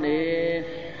ဆောက်နေ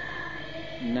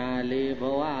နာလေဘ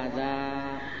ဝသာ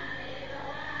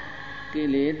ကိ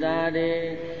လေသာတွေ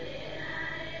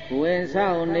ဝင်ဆော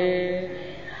င်နေ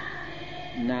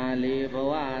နာလေဘ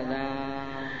ဝသာ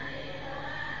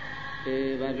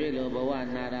ဘာဖြစ်လို့ဘဝ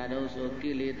နာတာတော့ဆို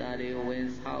ကိလေသာတွေဝင်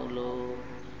ဆောင်လို့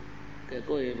ကဲ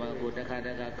ကိုယ့်ရဲ့ဘာကိုတခါ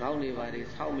ခေါင်းတွေပါတွေ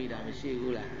ဆောက်မိတာမရှိ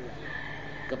ဘူးလား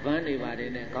ကပန်းတွေပါတယ်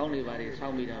နဲ့ခေါင်းတွေပါတွေဆော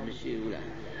က်မိတာမရှိဘူးလား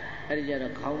အဲ့ဒီကြ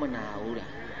တော့ခေါင်းမနာဘူး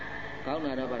လားခေါင်း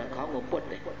နာတော့ဗါခေါင်းကိုပွတ်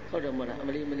တယ်ဟုတ်တယ်မဟုတ်လားအမ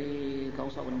လီခေါ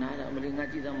င်းဆောက်နာတာအမလီငါ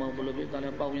ကြည့်သားမဟုတ်ဘလို့ပြသွား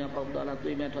လဲပေါင်များပေါက်သွားလား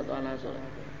သွေးများထွက်သွားလားဆိုတော့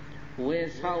ဝင်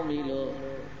ဆောက်ပြီလို့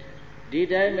ဒီ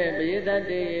တိုင်းပဲပရိသတ်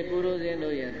တေပုရုဇဉ်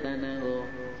တို့ရဲ့တဏ္ဍာကို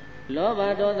လောဘ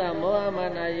ဒေါသမောဟမာ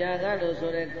နရာဂလို့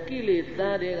ဆိုတဲ့ကိလေသာ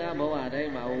တွေကဘဝတို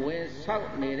င်းမှာဝင်ဆော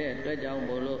က်နေတဲ့အတွက်ကြောင့်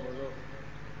မို့လို့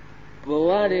ဘဝ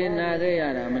တွေနာခဲ့ရ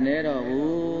တာမနှဲတော့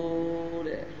ဘူး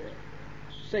တဲ့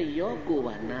စိတ်ရောကိုယ်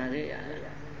ပါနာခဲ့ရ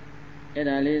တာအဲ့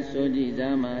ဒါလေးဆိုကြည့်စ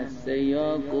မ်းမှာစိတ်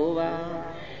ရောကိုယ်ပါ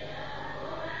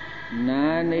နာ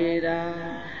နေတာ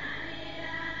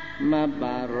မ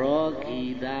ပါရောဂီ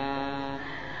တာ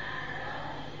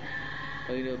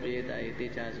ဘုန်းကြီးတို့ပြေးတာရေးတေ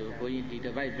ချာဆိုဘုန်းကြီးဒီတ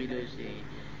စ်ပိုက်ပြီးလို့ရှိရင်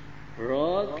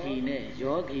ရောဂီနဲ့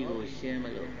ယောဂီကိုရှင်းမ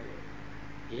လို့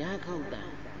ရခောက်တာ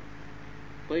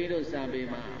ဘုန်းကြီးတို့စာပေ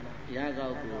မှာရခော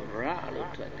က်ကိုရလို့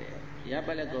ထွက်တယ်ရပ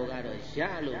လက်ကောကတော့ရ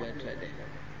လို့ပဲထွက်တယ်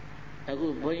အခု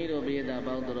ဘုန်းကြီးတို့ပြေးတာ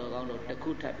ပေါင်းတော်ကောင်းတို့တစ်ခု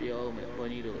ထပ်ပြောအောင်မယ်ဘု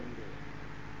န်းကြီးတို့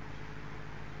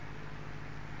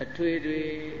အထွေထွေ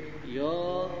ယော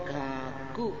ဂ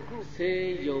ကုစေ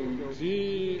ယုံ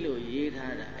ကြီးလို့ရေး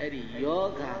ထားတာအဲ့ဒီယော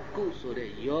ဂကုဆို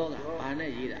တဲ့ယောဂဘာ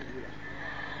နဲ့ရေးတာ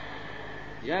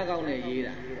ရကောင်းနဲ့ရေး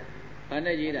တာဘာ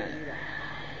နဲ့ရေးတာ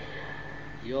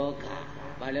ယောဂ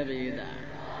ဘာလဲပဲရေးတာ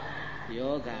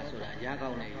ယောဂဆိုတာရကော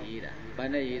င်းနဲ့ရေးတာဘာ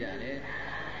နဲ့ရေးတာလဲ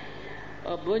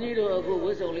ဘုန်းကြီးတို့အခုဝ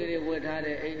တ်စုံလေးတွေဝတ်ထား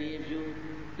တဲ့အိမ်ကြီးဖြူ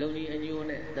လုံကြီးအညိုး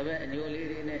နဲ့တပည့်အညိုးလေး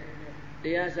တွေနဲ့တ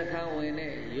ရားစခန်းဝင်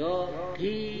တဲ့ယော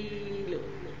ဂီလို့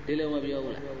ဒီလိုမပြော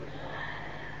ဘူးလား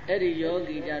အဲ့ဒီယော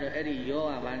ဂီကြတော့အဲ့ဒီယော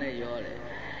ကဘာနဲ့ယောလဲ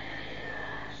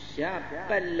ရ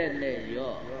ပက်လက်နဲ့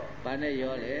ယောဘာနဲ့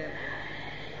ယောလဲ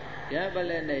ရပက်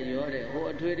လက်နဲ့ယောတဲ့ဟို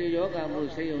အထွေထွေယောဂမှု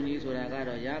စိတ်ယုံကြီးဆိုတာက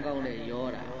တော့ရကောင်းတဲ့ယော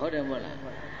တာဟုတ်တယ်မဟုတ်လား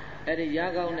အဲ့ဒီရ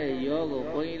ကောင်းတဲ့ယောကို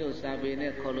ဘုန်းကြီးတို့စာပေ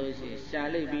နဲ့ခေါ်လို့ရှိရင်ရှာ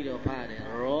လိုက်ပြီးတော့ဖားတယ်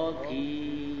ရောဂီ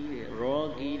တဲ့ရော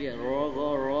ဂီတဲ့ရော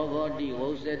ဂောတိဝု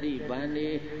စ္စတိဗန္ဒီ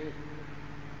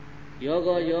ယောဂ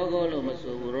လို့မ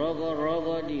ဆိုဘူးရော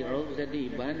ဂောတိရုပ်စတိ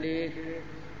ဗန္ဒီ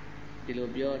ဒီလို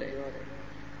ပြောတယ်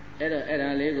အဲ့တော့အဲ့ဒါ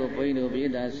လေးကိုဘုန်းကြီးတို့ပြည်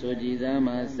သားဆိုကြည်သား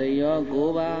မှာစိတ်ရောကို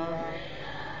ယ်ပါ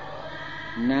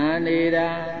နာနေတာ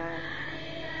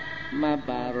မပ္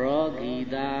ပါရောဂီ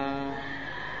တာ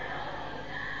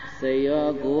စိတ်ရော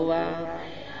ကိုယ်ပါ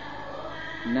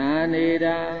နာနေ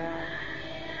တာ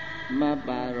မပ္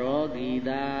ပါရောဂီ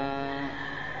တာ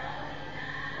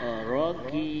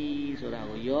Rocky ဆိုတာ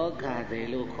ကိုယောဂါတယ်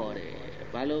လို့ခေါ်တယ်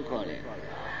ဘာလို့ခေါ်လဲ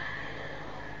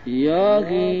ယော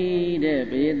ဂီတဲ့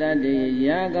ဘေဒတ်တွေ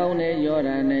ရာကောင်းတဲ့ယော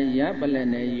ဓာနဲ့ရပလက်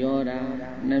နဲ့ယောဓာ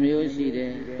နှမျိုးရှိတ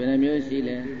ယ်ဘယ်နှမျိုးရှိ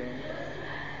လဲ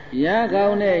ရာကော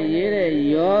င်းတဲ့ရေးတဲ့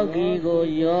ယောဂီကို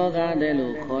ယောဂတဲ့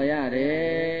လို့ခေါ်ရတ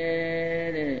ယ်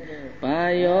တဲ့ဘာ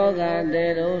ယောဂ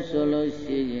တဲ့တော့ဆိုလို့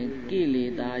ရှိရင်ကိလေ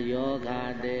သာယောဂ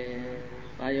တဲ့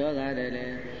ဘာယောဂတဲ့လဲ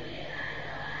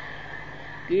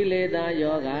ကိလေသာ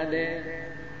ယောဂတဲ့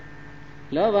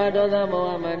လောဘဒေါသမော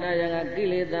ဟမာနရာဂကိ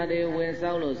လေသာတွေဝင်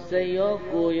ဆောင်လို့စိတ်ရော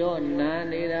ကိုယ်ရောနာ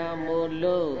နေတာမို့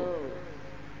လို့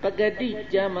ပကတိ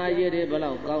ကျမ်းမာရေးတွေဘ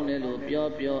လောက်ကောင်းတယ်လို့ပြော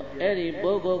အဲ့ဒီ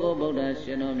ပုဂ္ဂိုလ်ကိုဗုဒ္ဓရှ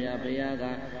င်တော်မြတ်ဘုရားက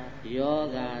ယော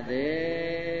ဂ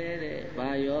တဲ့ဘာ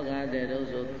ယောဂတဲ့တို့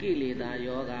ဆိုကိလေသာ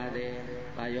ယောဂတဲ့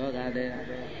ဘာယောဂတဲ့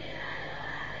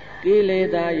ကိလေ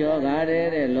သာယောဂ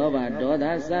တဲ့လောဘဒေါသ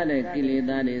စတဲ့ကိလေ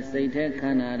သာတွေစိတ်ထဲခ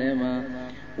န္ဓာထဲမှာ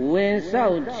ဝင်ဆော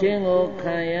က်ခြင်းကို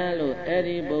ခံရလို့အဲ့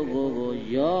ဒီပုဂ္ဂိုလ်ကို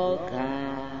ယောဂ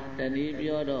တနည်း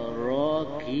ပြောတော့ရော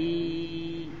ဂီ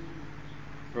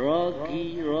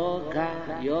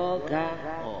ယောဂ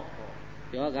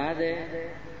ယောဂတဲ့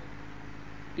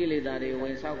ကိလေသာတွေဝ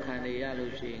င်ဆောက်ခံနေရ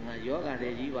လို့ရှိရင်ငါယောဂ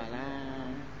တဲ့ကြီးပါ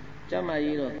လားကျမ်းမာ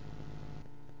ရေးတော့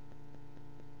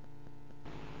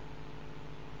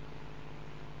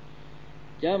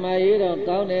ကျမ်းမာရေးတော့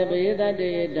ကောင်းတယ်ပရိသတ်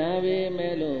တွေဒါပေ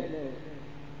မဲ့လို့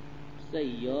စိ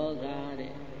တ်ယောဂ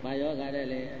တဲ့ဘာယောဂတဲ့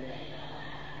လဲ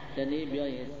တနည်းပြော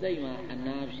ရင်စိတ်မှာအ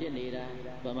နာဖြစ်နေတာ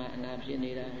ဗမာအနာဖြစ်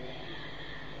နေတာ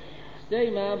စိ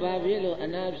တ်မှာဘာဖြစ်လို့အ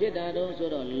နာဖြစ်တာတော့ဆို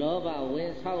တော့လောဘဝ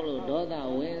င်ဆောက်လို့ဒေါသ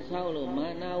ဝင်ဆောက်လို့မာ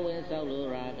နဝင်ဆောက်လို့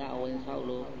ရာဂဝင်ဆောက်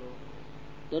လို့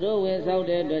သူတို့ဝင်ဆောက်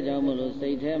တဲ့အတွက်ကြောင့်မလို့စိ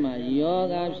တ်ထဲမှာယော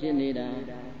ဂဖြစ်နေတာ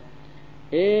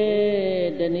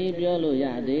တနည်းပြောလို့ရ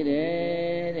သေးတ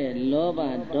ယ်တဲ့လောဘ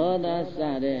ဒေါသစ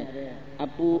တဲ့အ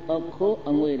ပူအခိုး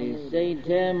အငွေ့တွေစိတ်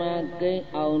ထဲမှာကိန်း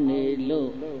အောင်နေလို့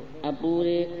အပူ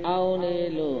တွေအောင်နေ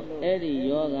လို့အဲ့ဒီ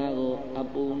ယောဂါကိုအ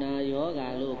ပူနာယောဂါ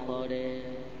လို့ခေါ်တယ်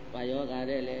။ဘာယောဂါ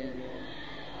တဲ့လဲ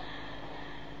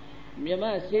မြမ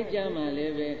စေးကြမ်းမှာလ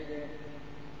ည်းပဲ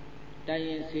တိုင်းရ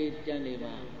င်စေးကြမ်းတွေ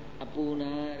မှာအပူ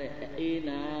နာတဲ့အေး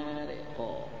နာတဲ့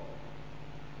ဟော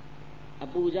အ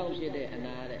ပူကြောင့်ဖြစ်တဲ့အ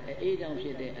နာတဲ့အေးကြောင့်ဖြ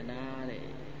စ်တဲ့အနာတဲ့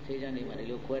စေးကြမ်းတွေမှာဒီ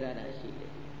လိုခွဲထားတာရှိတယ်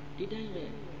ဒီတိုင်းပဲ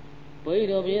ဘုရား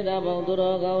တို့ပြေသာပေါင်းသူ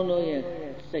တော်ကောင်းတို့ရဲ့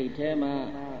စိတ်ထဲမှာ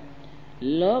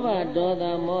လောဘဒေါသ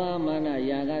မောဟမာန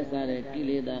ရာဂစတဲ့ကိ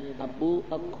လေသာအပူ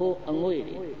အခိုးအငွေ့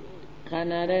တွေခန္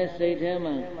ဓာတဲ့စိတ်ထဲ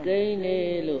မှာကိန်းနေ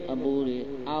လို့အပူတွေ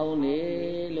အောင်းနေ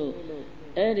လို့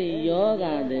အဲ့ဒီယောဂ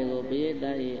တွေကိုဘုရား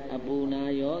သားရဲ့အပူနာ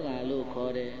ယောဂလို့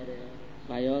ခေါ်တယ်။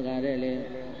ဘာယောဂတဲ့လဲ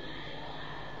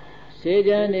စေ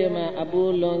ကြံနေမှာအပူ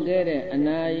လွန်ခဲ့တဲ့အ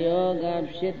နာယောဂ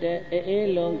ဖြစ်တဲ့အေး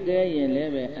လွန်ခဲ့ရင်လ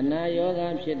ည်းပဲအနာယောဂ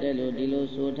ဖြစ်တယ်လို့ဒီလို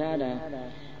ဆိုထားတာ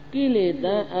ကိလေ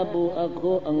သာအပူအ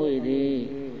ခိုးအငွေ့တွေ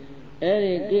အဲ့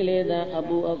ဒီကိလေသာအ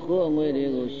ပူအခိုးအငွေ့တွေ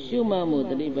ကိုရှုမှတ်မှု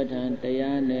တတိပဋ္ဌာန်တ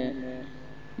ရားနဲ့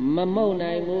မမုတ်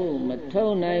နိုင်ဘူးမထုံ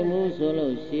နိုင်ဘူးဆို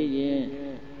လို့ရှိရင်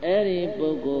အဲ့ဒီပု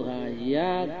ဂ္ဂိုလ်ဟာ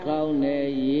ရာကောင်းတဲ့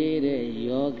ရေးတဲ့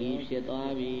ယောဂီဖြစ်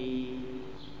သွားပြီ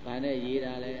။ဘာနဲ့ရေး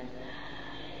တာလဲ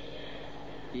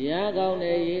ရာကောင်း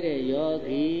တဲ့ရေးတဲ့ယော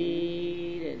ဂီ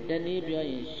တဲ့တနည်းပြော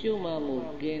ရင်ရှုမှတ်မှု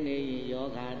ကင်းနေရင်ယော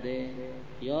ဂတဲ့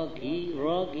ယောဂီ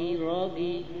ရော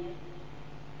ဂီ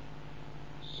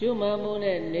ရှုမှတ်မှု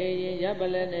နဲ့နေရင်ရပ်ပ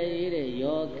လက်နဲ့ရေးတဲ့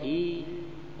ယောဂီ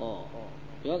ဟော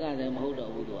ယောဂတဲ့မဟုတ်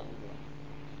တော့ဘူးသူက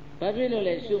ဘာဖြစ်လို့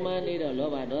လဲရှုမှတ်နေတော့လော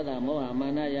ဘဒေါသမောဟမာ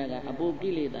နရာဂအပူကိ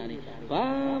လေသာတွေဘာ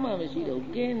မှမရှိတော့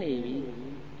ကင်းနေပြီ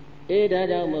ဒါ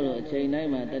ကြောင့်မို့လို့အချိန်တို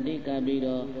င်းမှာတတိကပြီး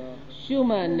တော့ရှု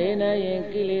မှတ်နေနိုင်ရင်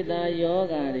ကိလေသာယော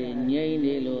ဂတွေငြိမ့်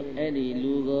နေလို့အဲ့ဒီ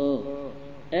လူကို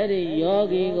အဲ့ဒီယော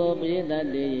ဂီကိုပြိဿတ်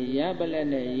တေရပလက်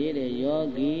နဲ့ရေးတဲ့ယော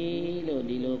ဂီလို့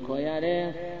ဒီလိုခေါ်ရတယ်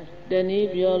တနည်း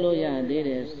ပြောလို့ရသေးတ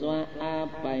ယ်စွမ်းအား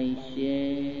ပိုင်ရှ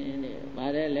င်တဲ့ပါ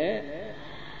တယ်လေ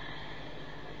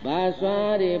ဘာစွမ်း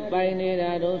အားတွေပိုင်နေ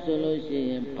တာတော့ဆိုလို့ရှိ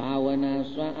ရင်ဘာဝနာ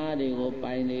စွမ်းအားတွေကို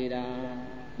ပိုင်နေတာ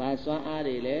ဘာစွမ်းအား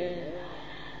တွေလဲ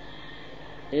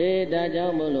ဒါကြော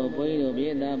င့်မို့လို့ဘုန်းကြီးတို့ပြ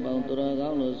ည်သားပေါင်းသူတော်ကော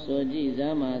င်းတို့ဆိုကြည့်စ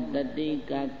မ်းမှာတတိ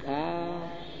ကခာ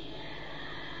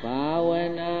ဘာဝ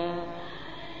နာ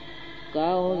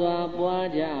ကောင်းစွာပွား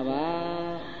ကြပါ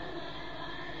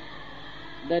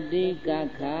တတိက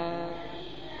ခာ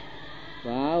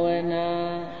ဘာဝနာ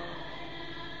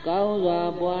ကောင်းစွာ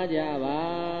ပွားကြပါ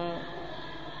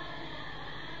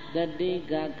တတိ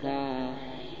ကခာ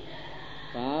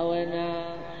ဘာဝနာ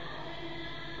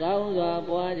ကောင်းစွာ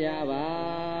ပွားကြပါ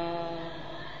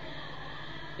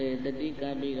တတိက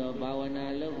ပြီးတော့ဘာဝနာ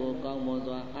လုပ်ကိုကောင်းမွန်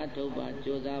စွာအထုပ်ပါ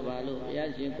ကြိုးစားပါလို့ဘုရား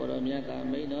ရှင်ကိုရောမြတ်က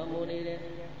မိန့်တော်မူနေတယ်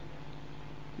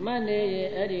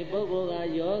Mane Eddie Bogoga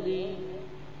Yogi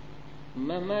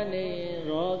Mamane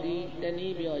Rogi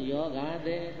Tanibio Yoga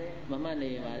de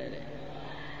Mamane Vare.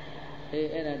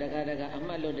 Era the Gadaga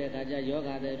Amalo de Gaja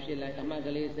Yoga de Fila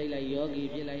Amakali Sila Yogi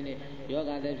Filaine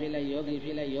Yoga de Fila Yogi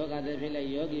Fila Yoga de Fila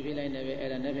Yogi Fila never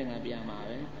era never Abiama.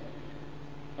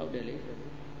 How the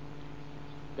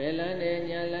Belane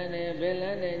Nyalane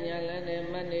Belane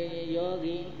Nyalane Mane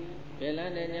Yogi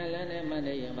Belane Nyalane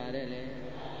Mane Varele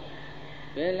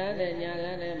Belane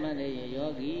Nyalane Mane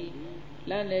Yogi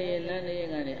Lane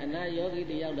Lane Ana Yogi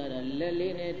the Yauda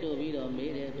Leline to be on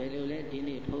made a Belule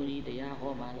Dini Pony the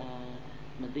Yahomala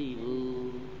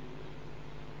Madibu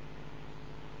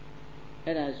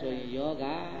Era so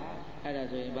yoga Era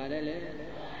so in Varele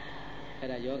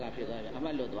Era yoga Pizza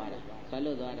Amalo Dwara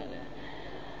Salo Dwara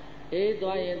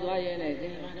Dwayen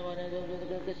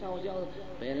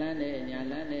Belane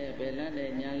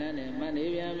Nyalane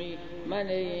Mane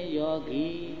Mane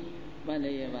Yogi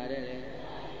Mane Varele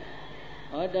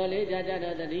Odole Jaja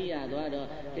the Dia Dwado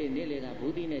Nilega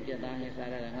Budine Jada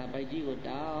Saranga Bajigo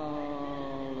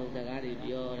down the Gari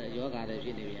Yoga the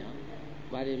Vinivia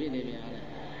Bari Vinivia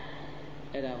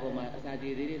Era Homa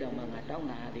Saji did on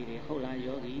Matana did Hola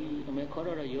Yogi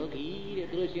Mekoro Yogi the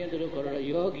Crucian to Koro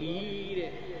Yogi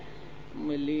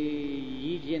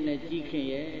Mali Yijin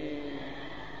Jiki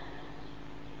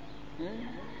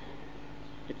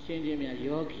changing me a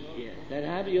yogi that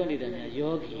have you only done a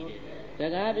yogi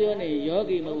that have you only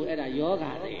yogi move at a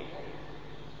yoga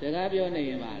that have you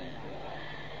only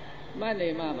my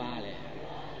name Vale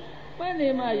my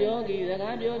name yogi that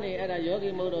have you only at a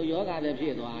yogi mode of yoga the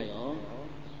Pietro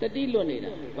the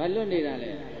Dilonida Balonida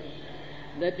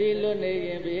the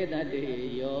Dilonade be that day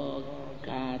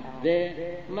yoga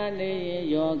de money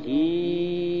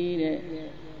yogi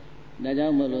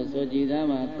Najamolo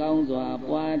Sojidama Kaunzwa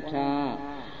Puata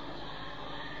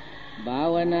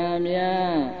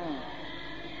Bawanamia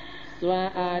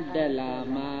Swa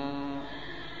Adelama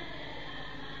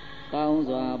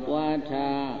Kaunzwa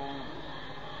Puata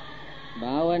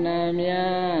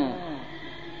Bawanamia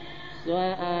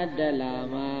Swa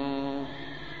Adelama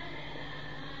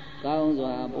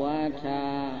Kaunzwa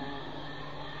Puata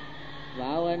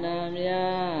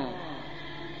Bawanamia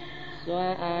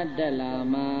Swa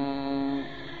Adalama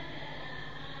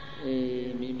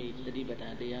Mimi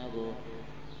Tribata Diago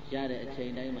Jade a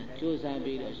chain diamond, Josa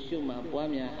Bido, Shuma,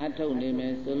 Pamia, Ato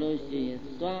Neme, Solution,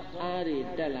 Swa Ari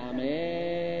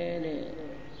Dalame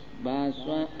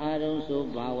Baswa Aronso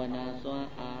Bawana Swa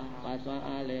A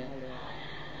Baswa Ale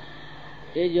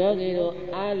Ejogino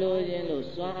Alojino,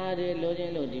 Swa Ari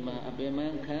Lojino Dima,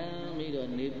 Abeman Kamido,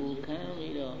 Nibu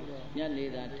Kamido.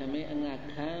 Yanida Tame and a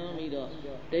Kamido,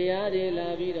 they are the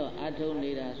Lavido,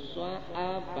 Atonida, Swa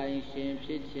A by Shin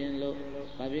Pitchin Lo,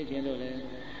 Babichin Lole.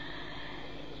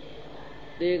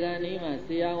 They ganima,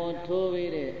 see I want to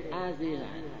read it, Azia,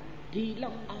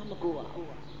 Dilo Amagoa,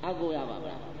 Agoya.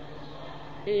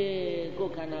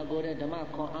 Kokana go to Dama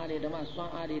Ari, Dama Swan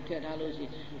Ari, Tetalosi,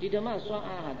 Didama Swan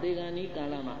Aha, Degani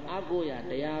Kalama, Agoya,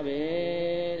 they are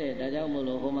very,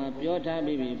 Dajamulo, Homa, Piota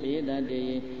Bibi, that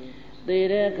day.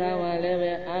 They come a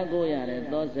level Agoya,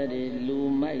 Dosadi,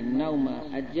 Lumai, Nauma,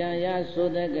 Ajaya, so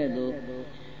the Gado.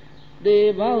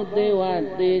 They bout they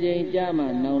what they Jama,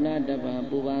 Nauna Daba,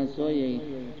 Buban Soye,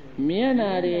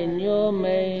 Mianari, Nyo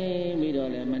May,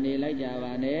 Midole, Manila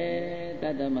Javane,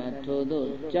 Tadama,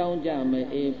 Todo, Chow Jame,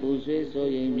 A Puse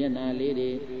Soye, Miana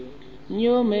Lady,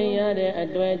 Nyo May Yade,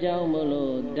 Adwa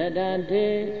Jamolo,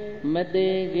 Dadante,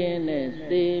 Mate Guinness,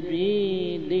 they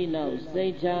be, Dino,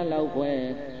 Secha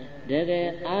Lawe.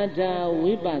 Dege Ata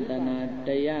Wipatana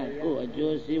Tayaku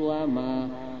Josiwama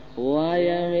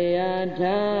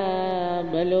Wayamiata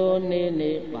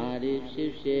Balone Pari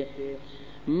Shipshe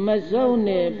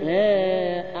Mazone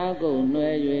Pe Ago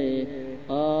Noe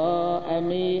O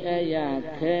Ami Aya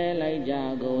Kelai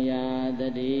Jago Ya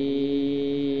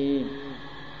Dadi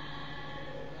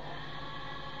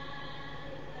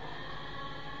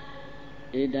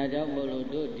Idajamolo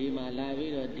do Dima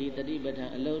Lavido Di Tadibata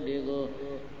Alodego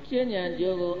Chenyan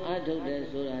Jogo Ato de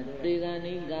Sura,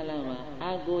 Tigani Galama,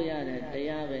 Agoya,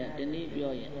 Tayabe,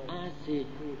 Denibio, Asi,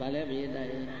 Balabida.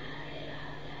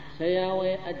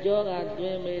 Sayawe, a joga,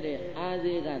 Dwemede,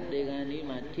 Aziga, Tigani,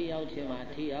 Matia,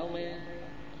 Tia,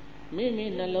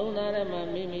 Mimi, Nalona,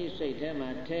 Mimi,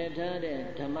 Saitama,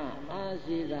 Teta, Tama,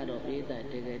 Aziga, Vita,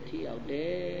 take a tea out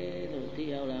there,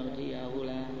 Tia, Tia,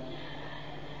 Hula.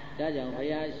 Dajang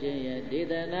Payashin,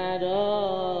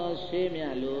 Didanado,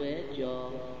 Shimia,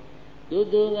 Luejo.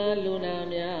 Dudunga Luna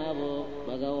Miabo,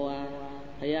 Bagawa,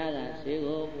 Hayaga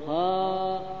Sigo,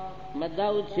 Pa,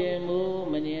 Madau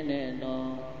Chemu,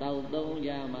 Manino, Taudo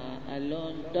Yama,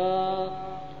 Alon Dog,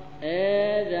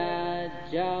 Era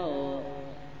jauh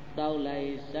tau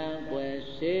lai sang quê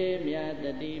xế mia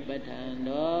tật đi bạch hàn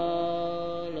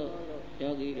đó lộ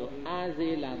yogi đồ a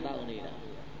di là tao nị ra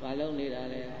và lâu nị ra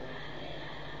đây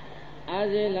a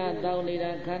di là tao nị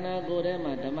ra khana cô đấy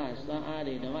mà đama sa a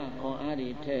đi đama con a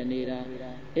đi thề nị ra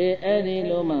e đi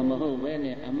lô mà hậu về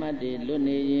nè amad đi luôn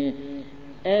nị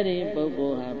Eri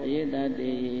boko ha piyeta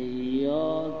te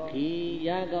yo khi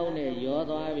ya cao ne yo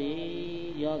toa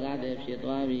bi yo ga de phit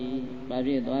toa bi ba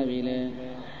phit toa bi le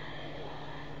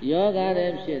yo ga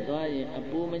de phit toa yin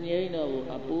apu ma ngei no bu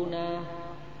apu na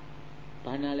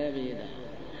ba na le piyeta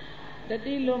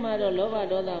tati lo ma do loba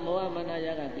dosa moha mana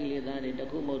yaga kileta ni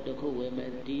takku mo takku we me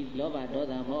di loba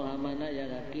dosa moha mana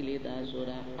yaga kileta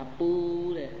soda apu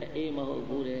de e maဟုတ်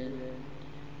ဘူးတဲ့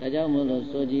ဒါကြောင့်မို့လို့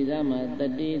ဆိုကြည်သားမှာတ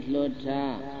တိလွတ်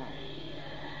ထား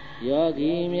ယော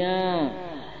ဂီများ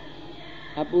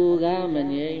အပူကားမ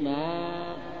ငြိမ်းပါ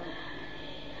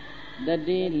တ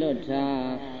တိလွတ်ထား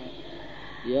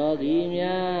ယောဂီ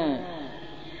များ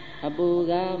အပူ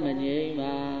ကားမငြိမ်း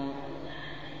ပါ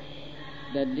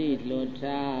တတိလွတ်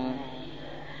ထား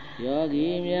ယောဂီ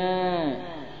များ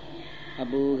အ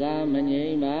ပူကားမငြိ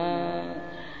မ်းပါ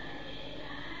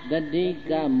တတိ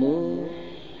ကမူ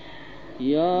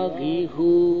ယောဂီ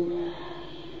ဟု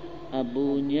အပူ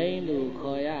ငြိမ်းလို့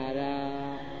ခေါ်ရတာ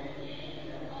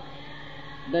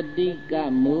တတိက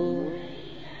မူ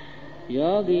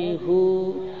ယောဂီဟု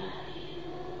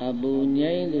အပူ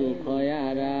ငြိမ်းလို့ခေါ်ရ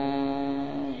တာ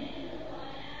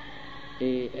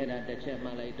အဲ့ဒါတစ်ချက်မှ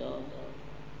လိုက်တော့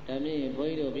ဒါမြင့်ဘု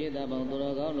န်းကြီးတို့ပြည်သားပေါင်းသူ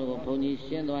တော်ကောင်းတို့ကိုဘုန်းကြီး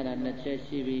ရှင်းသွားတာနှစ်ချက်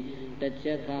ရှိပြီးတစ်ချ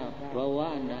က်ကဘဝ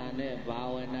နာနဲ့ဘာ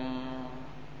ဝနာ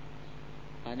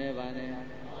ဘာနဲ့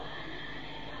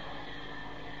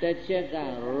တစ်ချက်က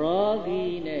ရောဂီ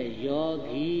နဲ့ယော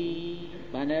ဂီ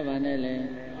ဘာနဲ့လဲ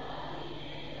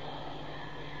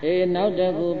နောက်တ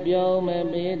စ်ခုပြောမယ်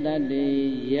ပိသတိ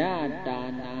ယတာ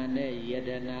နာနဲ့ယတ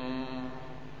နာ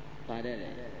ပါတယ်လေ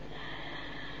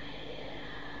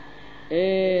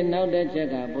နောက်တစ်ချက်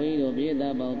ကဘုန်းကြီးတို့ပြည်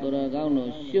သားပေါင်းသူတော်ကောင်း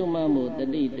တို့ရှုမှတ်မှုတ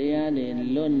တိတရားတွေ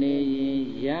လွတ်နေရင်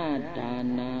ယတာ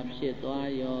နာဖြစ်သွား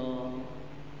ရော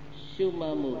ရှုမှ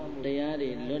တ်မှုတရားတွေ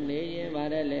လွတ်နေရင်ပါ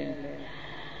တယ်လေ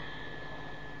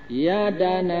ယ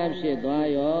တာနာဖြစ်သွား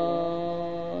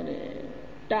ရောတဲ့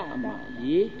တမ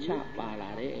ရေးချပါလာ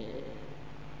တဲ့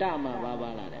တမဘာပါ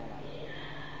လာတဲ့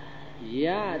ယ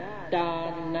တာ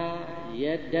နာယ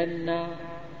တနာ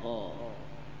ဟော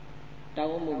တော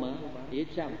င်းမှုမှာရေး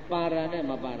ချပါရနဲ့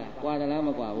မပါတာကွာသလားမ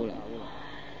ကွာဘူးလား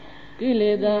ကိ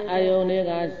လေသာအယုန်တွေ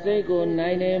ကစိတ်ကို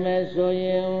နိုင်နေမယ်ဆိုရ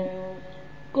င်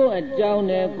ကိုယ်အကြောင်း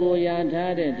နဲ့ကိုရ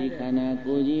ထားတဲ့ဒီခန္ဓာ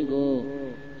ကိုယ်ကြီးကို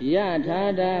ယထာ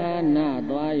တာနာ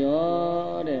သွား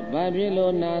ရောတဲ့ဘာဖြစ်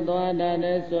လို့နာသွားတာ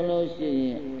လဲဆိုလို့ရှိရ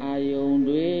င်အာယုန်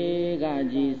တွေက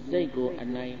ကြီးစိတ်ကိုအ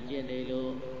နိုင်ကျင့်တယ်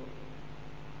လို့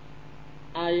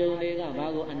အာယုန်တွေကဘာ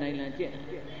ကိုအနိုင်လန်ကျင့်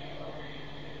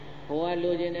ဟိုက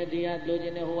လိုချင်တဲ့ဒီဟာလိုချ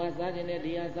င်တဲ့ဟိုကစားချင်တဲ့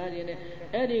ဒီဟာစားချင်တဲ့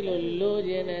အဲ့ဒီလို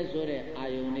ချင်တဲ့ဆိုတဲ့အာ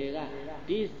ယုန်တွေက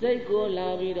ဒီစိတ်ကိုလာ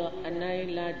ပြီးတော့အနိုင်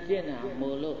လာကျင့်တာ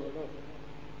မို့လို့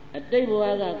အတိတ်ဘဝ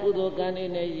ကကုသိုလ်ကံတွေ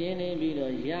နဲ့ရင်းနေပြီး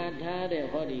တော့ရထားတဲ့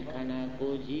ဟောဒီခန္ဓာ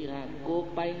ကိုယ်ကြီးဟာကိုယ်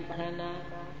ပိုင်ခန္ဓာ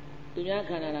သူများ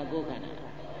ခန္ဓာလားကိုယ်ခန္ဓာလား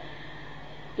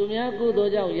သူများကုသို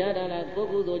လ်ကြောင့်ရတာလားကိုယ်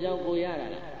ကုသိုလ်ကြောင့်ကိုယ်ရတာ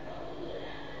လား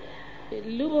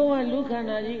လူဘဝလူခန္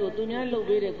ဓာကြီးကိုသူများလုပ်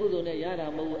ပေးတဲ့ကုသိုလ်နဲ့ရတာ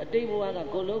မဟုတ်ဘူးအတိတ်ဘဝက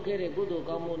ကိုယ်လုပ်ခဲ့တဲ့ကုသိုလ်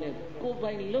ကောင်းမှုနဲ့ကိုယ်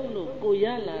ပိုင်လုပ်လို့ကိုယ်ရ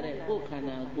လာတဲ့ကိုယ်ခန္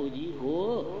ဓာကိုယ်ကြီး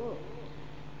ကို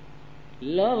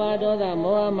လောဘဒေါသ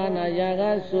မောဟမာနရာဂ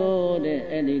ဆိုတဲ့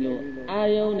အဲ့ဒီလိုအာ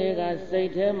ယုန်တွေကစိ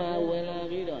တ်ထဲမှာဝင်လာ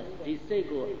ပြီးတော့ဒီစိတ်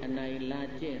ကိုအနိုင်လာ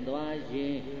ကျင့်သွားရ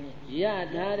င်ရ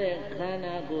ထားတဲ့ခန္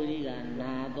ဓာကိုယ်ကြီးက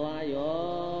နာသွား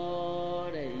ရော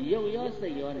တဲ့ရုပ်ရောစိ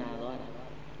တ်ရောနာသွားတာ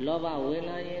လောဘဝင်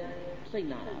လာရင်စိတ်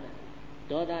နာတာ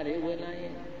ဒေါသတွေဝင်လာရ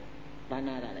င်ဘာ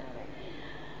နာတာလဲ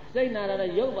စိတ်နာတာ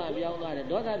တော့ရုပ်ပါပြောင်းသွားတယ်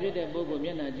ဒေါသဖြစ်တဲ့ပုဂ္ဂိုလ်မျ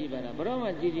က်နှာကြည့်ပါတာဘယ်တော့မှ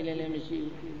ကြည်ကြည်လင်းလင်းမရှိ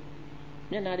ဘူး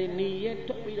မျက်နှာတွေหนีရဲ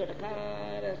ထုတ်ပြီးတော့တခါ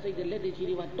တဲ့စိတ်တွေလက်တွေချီ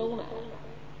တွေမှာတုံးလာ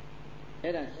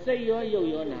အဲ့ဒါစိတ်ရောရုပ်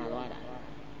ရောနာသွားတာ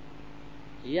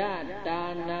ယတာ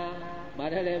နာဘာ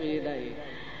ထလဲပိသရေ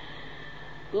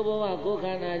ကိုယ်ဘဝကိုယ်ခ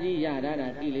န္ဓာကြီးရတာ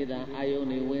ကိလေသာအာယုန်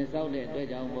တွေဝင်ဆောက်တဲ့အတွက်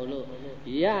ကြောင့်မို့လို့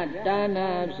ယတာနာ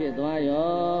ဖြစ်သွား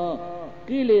ရော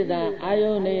ကိလေသာအာ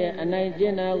ယုန်တွေရဲ့အနိုင်ကျ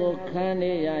င့်တာကိုခံ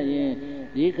နေရရင်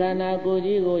ဒီခန္ဓာကိုယ်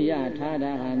ကြီးကိုရထား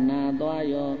တာဟာနာသွား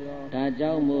ရောဒါ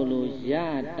ကြောင့်မို့လို့ယ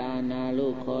တာနာ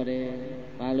လို့ခေါ်တယ်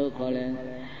ဘာလို့ခေါ်လဲ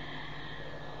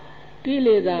ကိ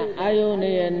လေသာအာယုန်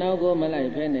ရဲ့နောက်ကိုမလို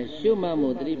က်ဖဲနဲ့ရှုမှတ်မှု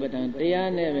သတိပဋ္ဌာန်တရား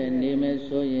နဲ့ပဲနေမယ်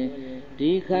ဆိုရင်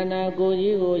ဒီခန္ဓာကိုယ်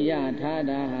ကြီးကိုရထား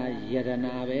တာဟာယတ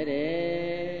နာပဲတဲ့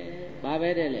ဘာပဲ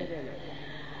တဲ့လေ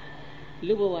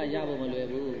လူဘဝရဖို့မလွယ်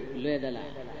ဘူးလွယ်သ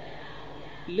လား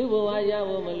လူဘဝရ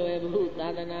ဖို့မလွယ်ဘူးသာ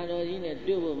သနာတော်ကြီးနဲ့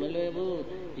တွေ့ဖို့မလွယ်ဘူး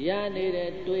ရနေတဲ့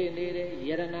တွေ့နေတဲ့ယ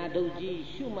ရနာဒုတ်ကြီး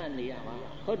ရှုမှတ်နေရပါ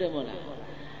ဟုတ်တယ်မို့လား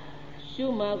ရှု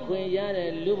မှတ်ခွင့်ရ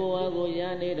တဲ့လူဘဝကိုရ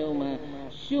နေတော့မှ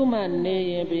ရှုမှတ်နေ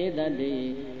ရင်ပိသတ်တည်း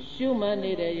ရှုမှတ်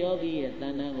နေတဲ့ယောဂီရဲ့တ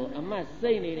ဏ္ဍာကိုအမှတ်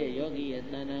စိတ်နေတဲ့ယောဂီရဲ့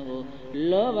တဏ္ဍာကို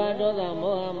လောဘဒေါသ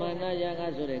မောဟမာနရာဂ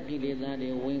ဆိုတဲ့ကိလေသာတွေ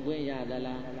ဝင်ခွင့်ရသ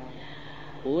လား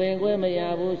ဝင်ခွင့်မရ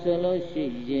ဘူးဆိုလို့ရှိ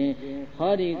ရင်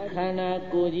ဟောဒီခန္ဓာ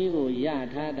ကိုယ်ကြီးကိုရ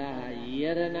ထားတာယ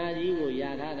ရနာကြီးကိုရ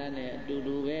ထားတာနဲ့အတူ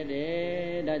တူပဲတဲ့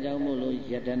ဒါကြောင့်မို့လို့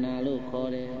ယတနာလို့ခေါ်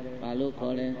တယ်ဘာလို့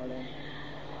ခေါ်လဲ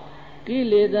ကိ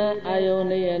လေသာအာယုန်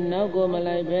ရဲ့နောက်ကိုမ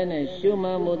လိုက်ဘဲနဲ့ရှုမှ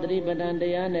တ်မှုသတိပဋ္ဌာန်တ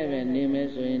ရားနဲ့ပဲနေမယ်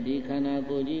ဆိုရင်ဒီခန္ဓာ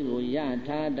ကိုယ်ကြီးကိုရ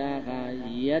ထားတာက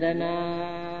ယရနာ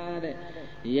တဲ့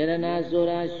ယရနာဆို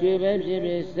တာရွှေပဲဖြစ်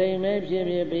ဖြစ်စိမ်ပဲဖြစ်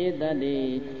ဖြစ်ပိသတ်တ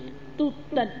ည်းသူ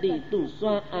တတ္တိသူစွ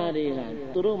မ်းအားတွေဟာ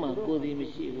သူတို့မှကိုယ်စီမ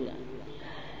ရှိဘူးလား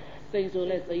စိမ်ဆို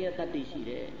လဲစိမ်ရဲ့တတ္တိရှိ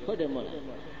တယ်ဟုတ်တယ်မဟုတ်လား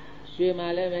ရွှေမှ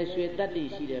လည်းပဲရွှေတတ္တိ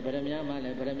ရှိတယ်ဗရမ ्या မှလ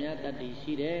ည်းဗရမ ्या တတ္တိ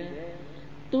ရှိတယ်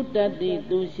သူတတ္တိ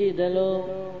သူရှိတယ်လို့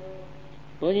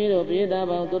ဘုန်းကြီးတို့ပြေသာ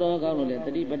ပေါင်းသူတော်ကောင်းတို့လည်းတ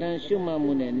တိပဋ္ဌာန်ရှုမှတ်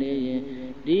မှုနဲ့နေရင်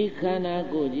ဒီခန္ဓာ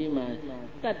ကိုယ်ကြီးမှာ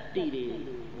တတ္တိတွေ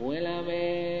ဝင်လာမ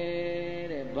ယ်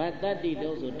တဲ့ဘာတတ္တိ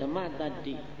တော့ဆိုဓမ္မတတ္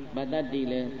တိဘာတတ္တိ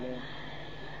လဲ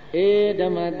ဓ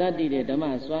မ္မတတ္တိတွေဓမ္မ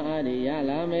စွမ်းအားတွေရ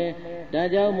လာမယ်ဒါ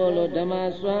ကြောင့်မို့လို့ဓမ္မ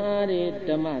စွမ်းအားတွေ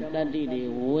ဓမ္မတတ္တိတွေ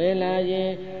ဝေလာရ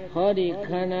င်ဟောဒီခ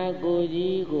န္ဓာကိုယ်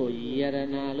ကြီးကိုယရ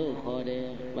နာလို့ခေါ်တယ်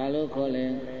ဘာလို့ခေါ်လဲ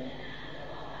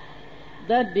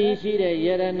တတ္တိရှိတဲ့ယ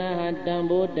ရနာဟာတန်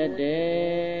ဖိုးတတ်တ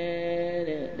ယ်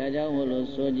တဲ့ဒါကြောင့်မို့လို့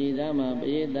ဆိုကြည်သားမှာ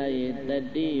ပိဋကရေတတ္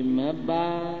တိမပါ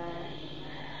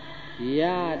ယ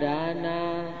ဒါနာ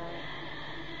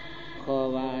ခေါ်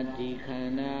ပါဒီခ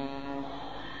န္ဓာ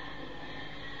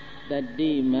တ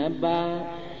တိမပါ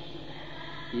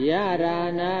ယရာ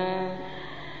နာ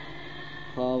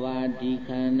ခေါ်ပါဒီခ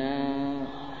န္ဓာ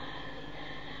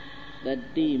တ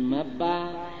တိမပါ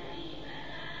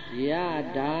ယ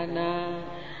ဒါနာ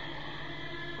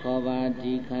ခေါ်ပါ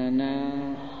ဒီခန္ဓာ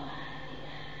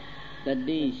တ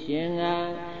တိရှင်က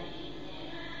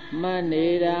မနေ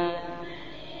တာ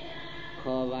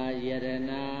ခေါ်ပါယရ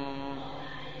နာ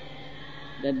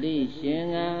တတိရှင်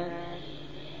က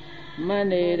မ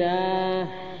နေတာ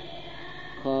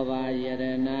ခေါ်ပါယရ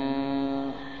နာ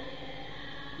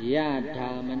ယထာ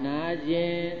မနာခြ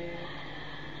င်း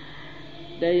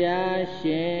တရားရှ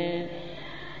င်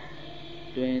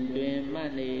တွင်တွင်မှ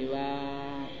တ်နေပါ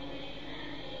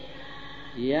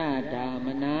ယထာမ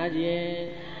နာခြင်း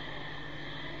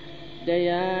တ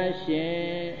ရားရှ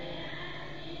င်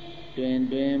တွင်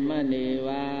တွင်မှတ်နေ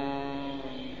ပါ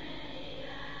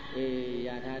ရ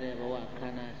ထားတဲ့ဘဝခ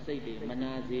န္ဓာစိတ်တွေမ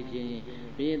နာစေခြင်း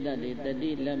ပိဋကတွေတ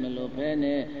တိလက်မလို့ဖဲ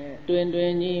နဲ့တွင်တွ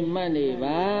င်ကြီးမှတ်နေ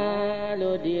ပါ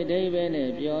လို့ဒီအဓိပ္ပာယ်နဲ့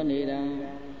ပြောနေတာ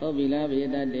ဟုတ်ပြီလားပိဋ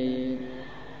ကတွေ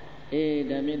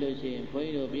ဒါမြင်လို့ရှိရင်ဘုန်း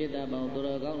ကြီးတို့ပိဋကပေါင်းသူ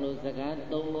တော်ကောင်းတို့စကား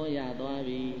သုံးလို့ရသွား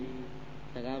ပြီ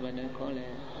စကားဘယ်နဲ့ခေါ်လဲ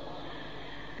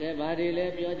ကဲဘာတွေလဲ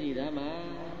ပြောကြည့်သားမှာ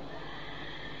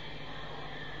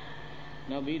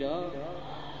နောက်ပြီးတော့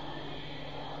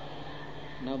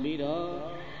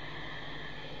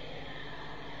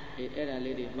အဲ့ဒါ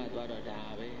လေးတွေမှတ်သွားတော့ဒါ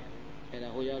ပဲအဲ့ဒါ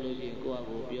ဟိုရောက်လို့ရှိရင်ကိုယ့်အ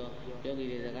ကိုပြောယောဂီ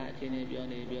တွေစကားအချင်းချင်းပြော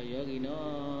နေပြောယောဂီ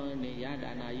နော်နေရ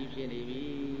ဒါနာကြီးဖြစ်နေပြီ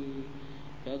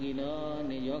ယောဂီနော်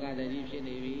နေယောဂတကြီးဖြစ်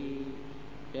နေပြီ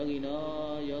ယောဂီ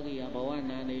နော်ယောဂီကဘဝ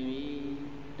နာနေပြီ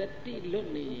တတိလွတ်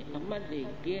နေရင်အမှတ်တွေ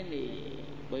ကင်းနေ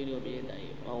ဘုန်းကြီးတို့ပြေးတယ်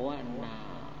ဘဝနာ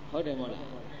ဟုတ်တယ်မဟုတ်လား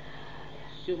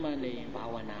ရှုမှတ်နေဘာ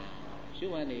ဝနာရှု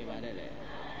မှတ်နေပါတယ်လေ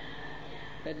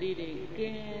တတိတွေက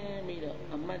င်းပြီးတော့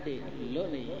အမှတ်တွေလွ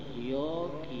တ်နေယော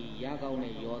ဂီရကောင်း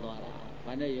နဲ့ရောသွားတာ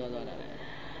ဘာနဲ့ရောသွားတာလဲ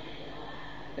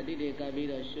တတိတွေကပ်ပြီး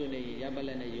တော့ရှုနေရပလ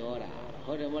က်နဲ့ရောတာ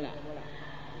ဟုတ်တယ်မဟုတ်လား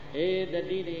တ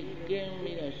တိတွေကင်း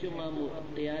ပြီးတော့ရှုမှတ်မှု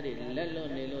တရားတွေလက်လွ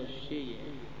တ်နေလို့ရှိရင်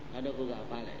နောက်တစ်ခုက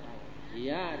ဘာလဲယ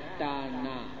တာ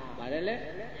နာဘာလဲ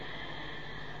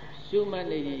ရှုမှတ်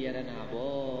နေရင်ယရနာ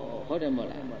ပေါ့ဟုတ်တယ်မဟုတ်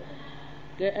လား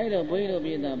ကဲအဲ့တော့ဘုန်းကြီးတို့ပြ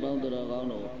ည်သားပေါင်းသူတော်ကောင်း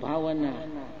တို့ဘာဝနာ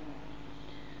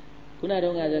ခုနတု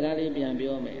န်းကစကားလေးပြန်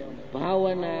ပြောမယ်ဘာဝ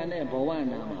နာနဲ့ဘဝ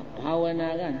နာမှာဘာဝနာ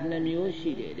က2မျိုး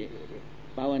ရှိတယ်တဲ့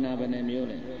ဘာဝနာဘယ်နှမျိုး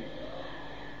လဲ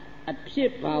အဖြ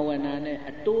စ်ဘာဝနာနဲ့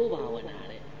အတိုးဘာဝနာ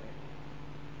တဲ့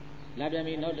လာပြန်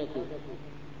ပြီနောက်တစ်ခု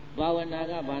ဘာဝနာ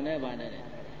ကဘာနဲ့ဘာနဲ့လဲ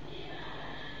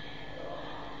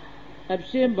အ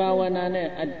ဖြစ်ဘာဝနာနဲ့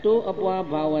အတိုးအပွား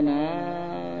ဘာဝနာ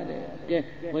တဲ့ကဲ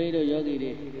ဘုန်းကြီးတို့ယောဂီ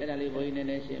တွေအဲ့ဒါလေးဘုန်းကြီးနည်း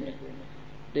နည်းရှင်းမယ်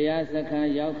တရားစခ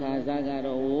န်းရောက်ခါစားက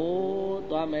တော့ဟို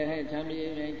သွားမယ်ဟဲ့ချမ်းမြေ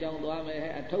ပြင်ကြောင်းသွားမယ်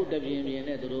ဟဲ့အထုပ်တပြင်းပြင်း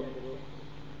နဲ့သူတို့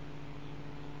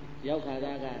ရောက်ခါ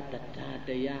စားကတ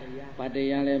ရားဘာတ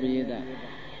ရားလဲပိဋက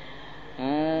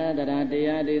တရားတ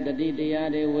ရားတွေတတိတရား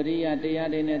တွေဝရိယတရား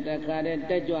တွေနဲ့တခါတည်း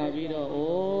တက်ကြွပြီးတော့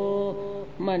အိုး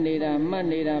မှတ်နေ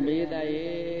တာဘေးသားရေ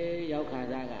ရောက်ခါ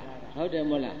သားကဟုတ်တယ်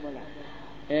မို့လား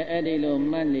အဲ့ဒီလို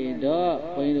မှတ်နေတော့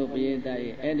ဘုန်းကြီးတို့ဘေးသားရေ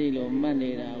အဲ့ဒီလိုမှတ်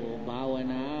နေတာကိုဘာဝ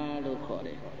နာလို့ခေါ်တ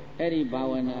ယ်အဲ့ဒီဘာ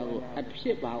ဝနာကိုအဖြ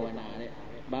စ်ဘာဝနာတဲ့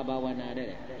ဘာဝနာတဲ့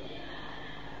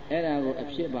အဲ့ဒါကိုအ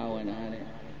ဖြစ်ဘာဝနာတဲ့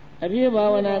အဖြစ်ဘာ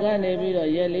ဝနာကနေပြီးတော့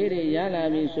ရက်လေးတွေရလာ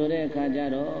ပြီဆိုတဲ့အခါကျ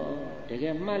တော့တက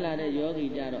ယ်မှတ်လာတဲ့ယောဂီ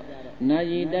ကြတော့နာ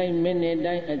ရီတိုင်းမိနစ်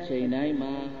တိုင်းအချိန်တိုင်း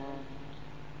မှာ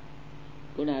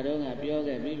ခုနတော့ကပြော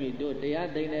ခဲ့ပြီးတို့တရား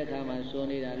သိတဲ့အခါမှာဆို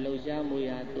နေတာလှုပ်ရှားမှု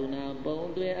ရာသူနာပုံ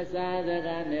သွင်းအစာစ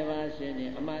ကားနေပါရှင်ခြ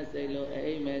င်းအမစိတ်လို့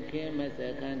အိမ်မဲ့ခင်းမစ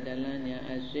ခန်းတလန်းညာ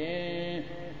အရှင်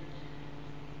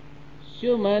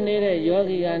ရှုမှန်နေတဲ့ယော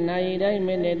ဂီကနာရီတိုင်း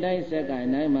မိနစ်တိုင်းစက္ကန့်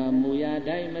တိုင်းမှာမူရာ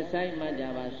တိုင်းမဆိုင်မှကြ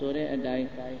ပါဆိုတဲ့အတိုင်း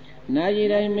နာရီ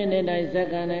တိုင်းမိနစ်တိုင်းစက္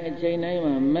ကန့်တိုင်းအချိန်တိုင်း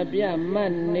မှာမပြတ်မှ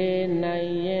တ်နေနို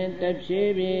င်ရင်တဖြ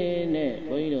ည်းဖြည်းနဲ့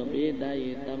ဘုန်းကြီးတို့ပြေးသားရ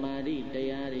ည်တမာတိတ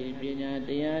ရားတွေပညာတ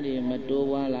ရားတွေမတိုး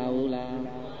ပွားလာဘူးလား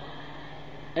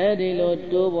အဲ့ဒီလို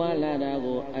တိုးပွားလာတာ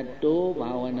ကိုအတိုး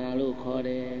ဘာဝနာလို့ခေါ်တ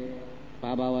ယ်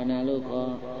ဘာဘာဝနာလို့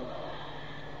ခေါ်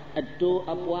အတိုး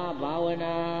အပွားဘာဝ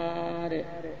နာတဲ့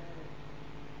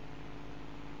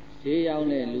ဈေးရောက်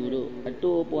တဲ့လူတို့အ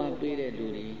တိုးအပွားပေးတဲ့လူ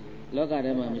တွေလောက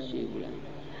ထဲမှာမရှိဘူးလား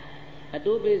အ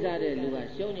တိုးပေးစားတဲ့လူက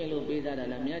ရှုံးကျင်လို့ပေးစားတာ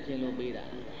လားမြတ်ကျင်လို့ပေးတာ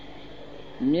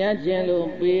မြတ်ကျင်လို့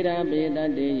ပေးတာပေးတ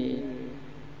တ်တယ်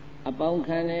အပေါင်း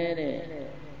ခံတဲ့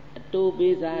အတိုး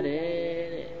ပေးစားတယ်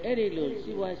တဲ့အဲ့ဒီလို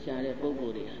စီးပွားရှာတဲ့ပုဂ္ဂို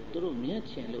လ်တွေဟာသူတို့မြတ်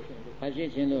ကျင်လို့ဘာဖြစ်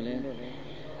ကျင်လို့လဲ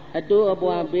အတိုးအ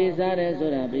ပွားပေးစားတယ်ဆို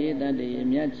တာပေးတတ်တယ်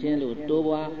မြတ်ကျင်လို့တိုး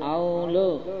ပွားအောင်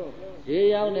လို့ဈေး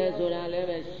ရောက်တယ်ဆိုတာလည်း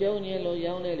ပဲရှုံးခြင်းလို့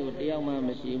ရောင်းတယ်လို့တယောက်မှမ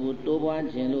ရှိဘူးတိုးပွား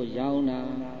ခြင်းလို့ရောင်းတာ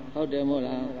ဟုတ်တယ်မို့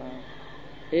လား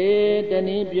အေးတန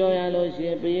ည်းပြောရလို့ရှိ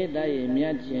ရင်ပရိသတ်ရဲ့မြ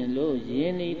တ်ခြင်းလို့ယ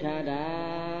ဉ်ဤထားတာ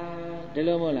ဒီ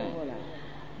လိုမို့လား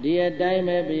ဒီအတိုင်း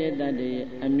ပဲပရိသတ်တွေ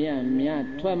အမြတ်မြတ်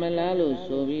ထွက်မလားလို့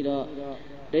ဆိုပြီးတော့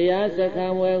တရားစခ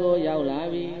န်းဝဲကိုရောက်လာ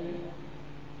ပြီ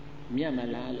မြတ်မ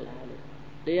လားလို့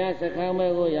တရားစခန်းဝဲ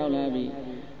ကိုရောက်လာပြီ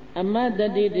အမတ်တ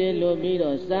တိတေလို့ပြီး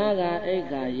တော့စားကအိတ်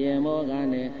ကရေမောက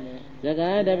နဲ့စ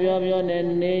ကားတပြောပြောနဲ့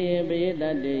နေရင်ပရိသ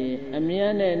တ်တွေအမြ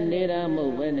တ်နဲ့နေတာမဟု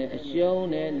တ်ပဲနဲ့အရှုံး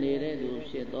နဲ့နေတဲ့သူ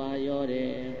ဖြစ်သွားရောတ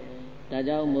ယ်ဒါ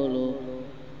ကြောင့်မို့လို့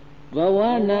ဘဝ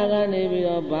နာကနေပြီး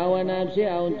တော့ဘာဝနာဖြစ်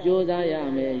အောင်ကြိုးစားရ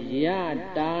မယ်ယ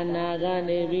တာနာက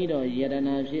နေပြီးတော့ယတ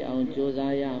နာဖြစ်အောင်ကြိုး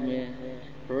စားရမယ်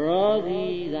ရောဂီ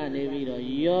ကနေပြီးတော့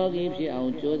ယောဂီဖြစ်အော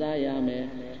င်ကြိုးစားရမယ်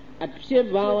အဖြစ်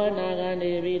ဘာဝနာက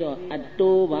နေပြီးတော့အ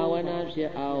တိုးဘာဝနာဖြစ်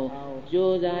အောင်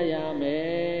ကြိုးစားရမ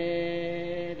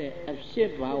ယ်တဲ့အဖြ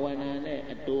စ်ဘာဝနာနဲ့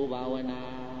အတိုးဘာဝနာ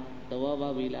သဘောပေါ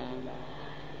က်ပြီလား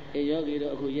အေယောဂီ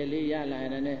တို့အခုရက်လေးရလာ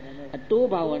တဲ့နဲ့အတိုး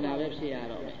ဘာဝနာပဲဖြစ်ရ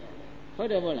တော့မယ်ဟုတ်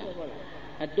တယ်မဟုတ်လား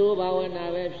အတိုးဘာဝနာ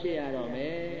ပဲဖြစ်ရတော့မ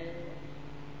ယ်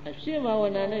အဖြစ်ဘာဝ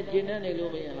နာနဲ့ကျင့်နေ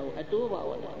လို့မရဘူးအတိုးဘာ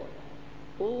ဝနာ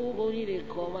ဘုန်းကြီးတွေ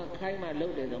ခေါ်မှခိုင်းမှလု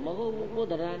ပ်တယ်ဆိုမဟုတ်ဘူးကိုယ်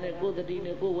တရားနဲ့ကိုယ်တတိ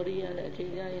နဲ့ကိုယ်ဝရိယနဲ့အချိ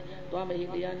န်ကြာရင်သွားမဟိ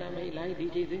တရားနာမဟိလိုက်ဒီ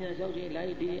ချိန်စဉ္ညာလျှောက်ချိန်လို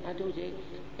က်ဒီအထုတ်ချိန်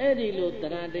အဲ့ဒီလိုတ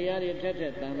ရားတရားတွေထက်ထ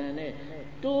က်တန်တန်နဲ့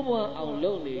တိုးပွားအောင်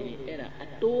လုပ်နေရင်အဲ့ဒါအ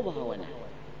တိုးဘာဝနာ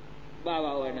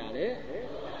ဘာဝနာလေ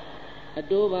အ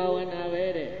တိုးဘာဝနာပဲ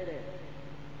တဲ့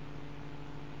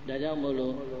ဒါကြောင့်မို့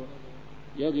လို့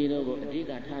ယောဂီတို့ကိုအဓိ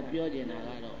ကထားပြောကျင်တာက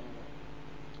တော့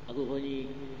အခုဘုန်းကြီး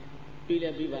ပြီးလ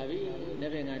ည်းပြီးပါပြီ။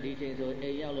နေ့ဘက်ကဒီချိန်ဆိုအိ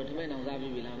မ်ရောက်လို့ထမင်းအောင်စား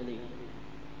ပြီးပြီလားမသိဘူး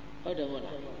။ဟုတ်တယ်မဟုတ်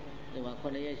လား။ဒီမှာ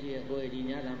9ရက်ရှိရဲ့ကိုယ်ကြီး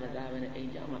ညသာမစားဘဲနဲ့အိမ်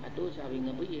ကြောင်မှာအတိုးချပြီးင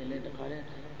ပိရင်လည်းတခါတည်း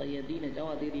တရသီးနဲ့ကြော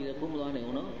င်းအသေးသေးလည်းခုမသွားနိုင်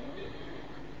ဘူးနော်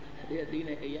။တရသီး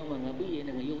နဲ့အိမ်ရောက်မှာငပိရင်လ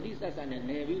ည်းငယုံသီးဆက်ဆက်နဲ့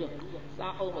နေပြီးတော့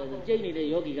စားအောင်ပဲဆိုကျိတ်နေတဲ့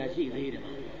ယောဂီကရှိသေးတယ်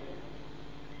မှာ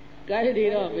။ကိုယ်ဒီ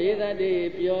တော့ဘေးသက်တွေ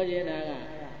ပြောနေတာက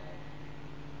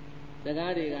စ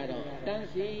ကားတွေကတော့တန်း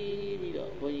စီပြီး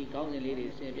တော့ဘုန်းကြီးကောင်းစဉ်လေးတွေ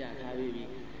ဆင်ပြထားပြီးပြီ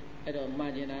အဲ့တော့မှာ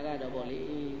ကျင်တာကတော့ဗောလေ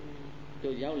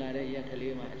တို့ရောက်လာတဲ့ရက်က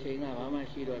လေးမှာအချိန်ကဘာမှ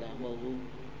ရှိတော့တာမဟုတ်ဘူး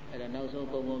အဲ့တော့နောက်ဆုံး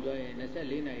ပုံပြောရင်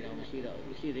24နာရီတောင်မရှိတော့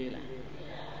ဘူးရှိသေးလား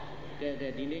ကဲ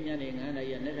ဒီနေ့ညနေ9နာ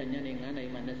ရီကနေ့ကညနေ9နာရီ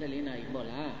မှာ24နာရီပေါ့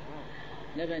လား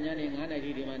နေ့ကညနေ9နာ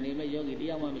ရီဒီမှာနေမဲ့ယောဂီတ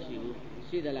ယောက်မှမရှိဘူး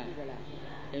ရှိသလား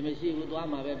မရှိဘူးသွား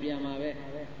မှာပဲပြန်မှာပဲ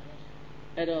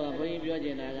အဲ့တော့ဘုန်းကြီးပြောချ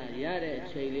င်တာကရတဲ့အ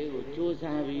ချိန်လေးကိုကြိုး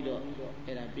စားပြီးတော့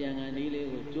အဲ့ဒါပြန်ကန်ဒီလေး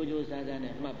ကိုကြိုးကြိုးစားစား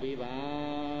နဲ့မှတ်ပေးပါ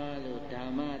လို့ဓ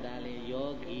မ္မသာလင်ယော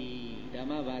ဂီဓမ္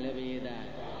မဘာလဲပိယတာ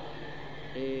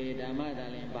ဓမ္မသာ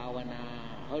လင်ဘာဝနာ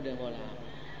ဟုတ်တယ်မို့လား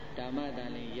ဓမ္မသာ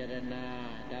လင်ယရနာ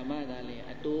ဓမ္မသာလင်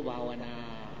အတိုးဘာဝနာ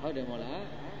ဟုတ်တယ်မို့လား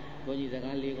ဘုန်းကြီးစ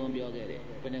ကား၄ခုပြောခဲ့တယ်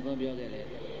ဘယ်နှခုပြောခဲ့လဲ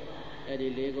အဲ့ဒီ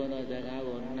၄ခုသောစကား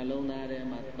ကိုနှလုံးသားထဲ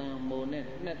မှာတန်မိုးနဲ့ နဲ့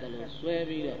နဲ့တလို့ဆွဲ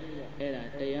ပြီးတော့အဲ့ဒါ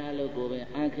တရားလို့ကိုပဲ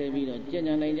အားခဲပြီးတော့ကျင့်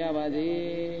ကြံနိုင်ကြပါစေ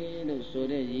လို့ဆို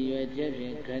တဲ့ရည်ရွယ်ချက်ဖြ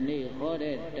င့်ခဏိဟော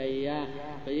တဲ့တရား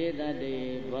ပရိသတ်တွေ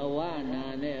ဘဝနာ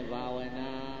နဲ့ဘာဝနာ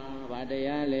ဘာတ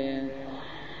ရားလဲ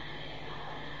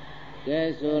ကဲ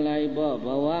ဆိုလိုက်ပေါ့ဘ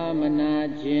ဝမနာ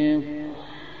ခြင်း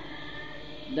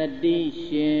တတိ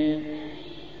ရှင်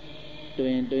တွ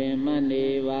င်တွင်မှနေ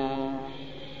ပါ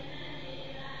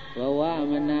ဘဝ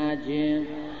မနာခြင်း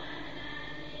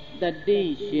တတိ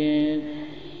ရှင်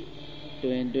တွ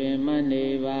င်တွင်မှနေ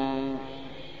ပါ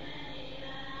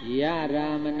ယရာ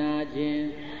မနာခြင်း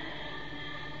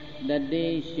တတိ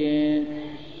ရှင်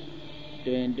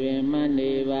တွင်တွင်မှ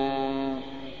နေပါ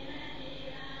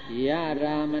ယ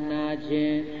ရာမနာခြ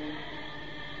င်း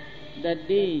တ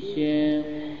တိရှင်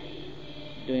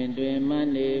တွင်တွင်မှ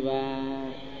နေပါ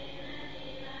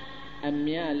အ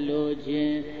မြတ်လိုခြ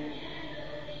င်း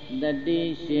တတိ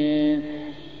ရှင်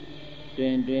တွ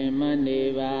င်တွင်မှနေ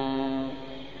ပါ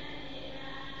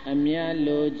အမြတ်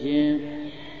လိုခြင်း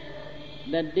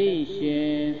တတိရှ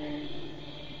င်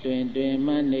တွင်တွင်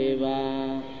မှနေပါ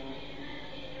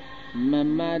မ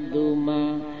မတ်သူမှာ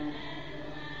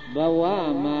ဘဝ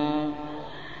မှာ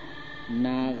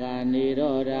နာဂာနေ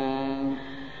တော့တာ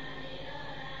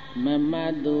မမ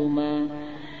တ်သူမှာ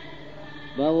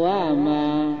ဘဝမှာ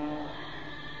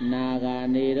နာဂာ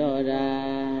နေတော့တာ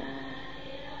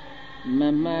မ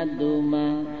မတ်သူမှာ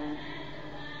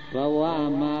ဘဝ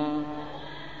မှာ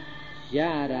ရ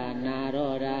တာနာ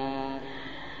တော့တာ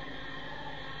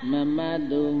မမတ်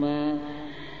သူမှာ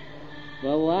ဘ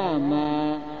ဝမှာ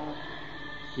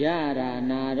ရတာ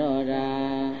နာတော့တာ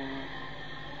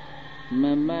မ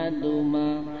မတ်သူမှာ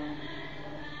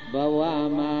ဘဝ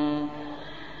မှာ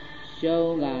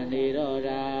ရှုံးကနေတော့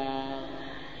တာ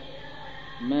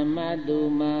မမတ်သူ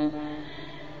မှာ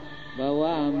ဘဝ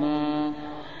မှာ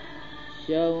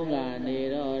ရှုံးကနေ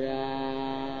တော့တာ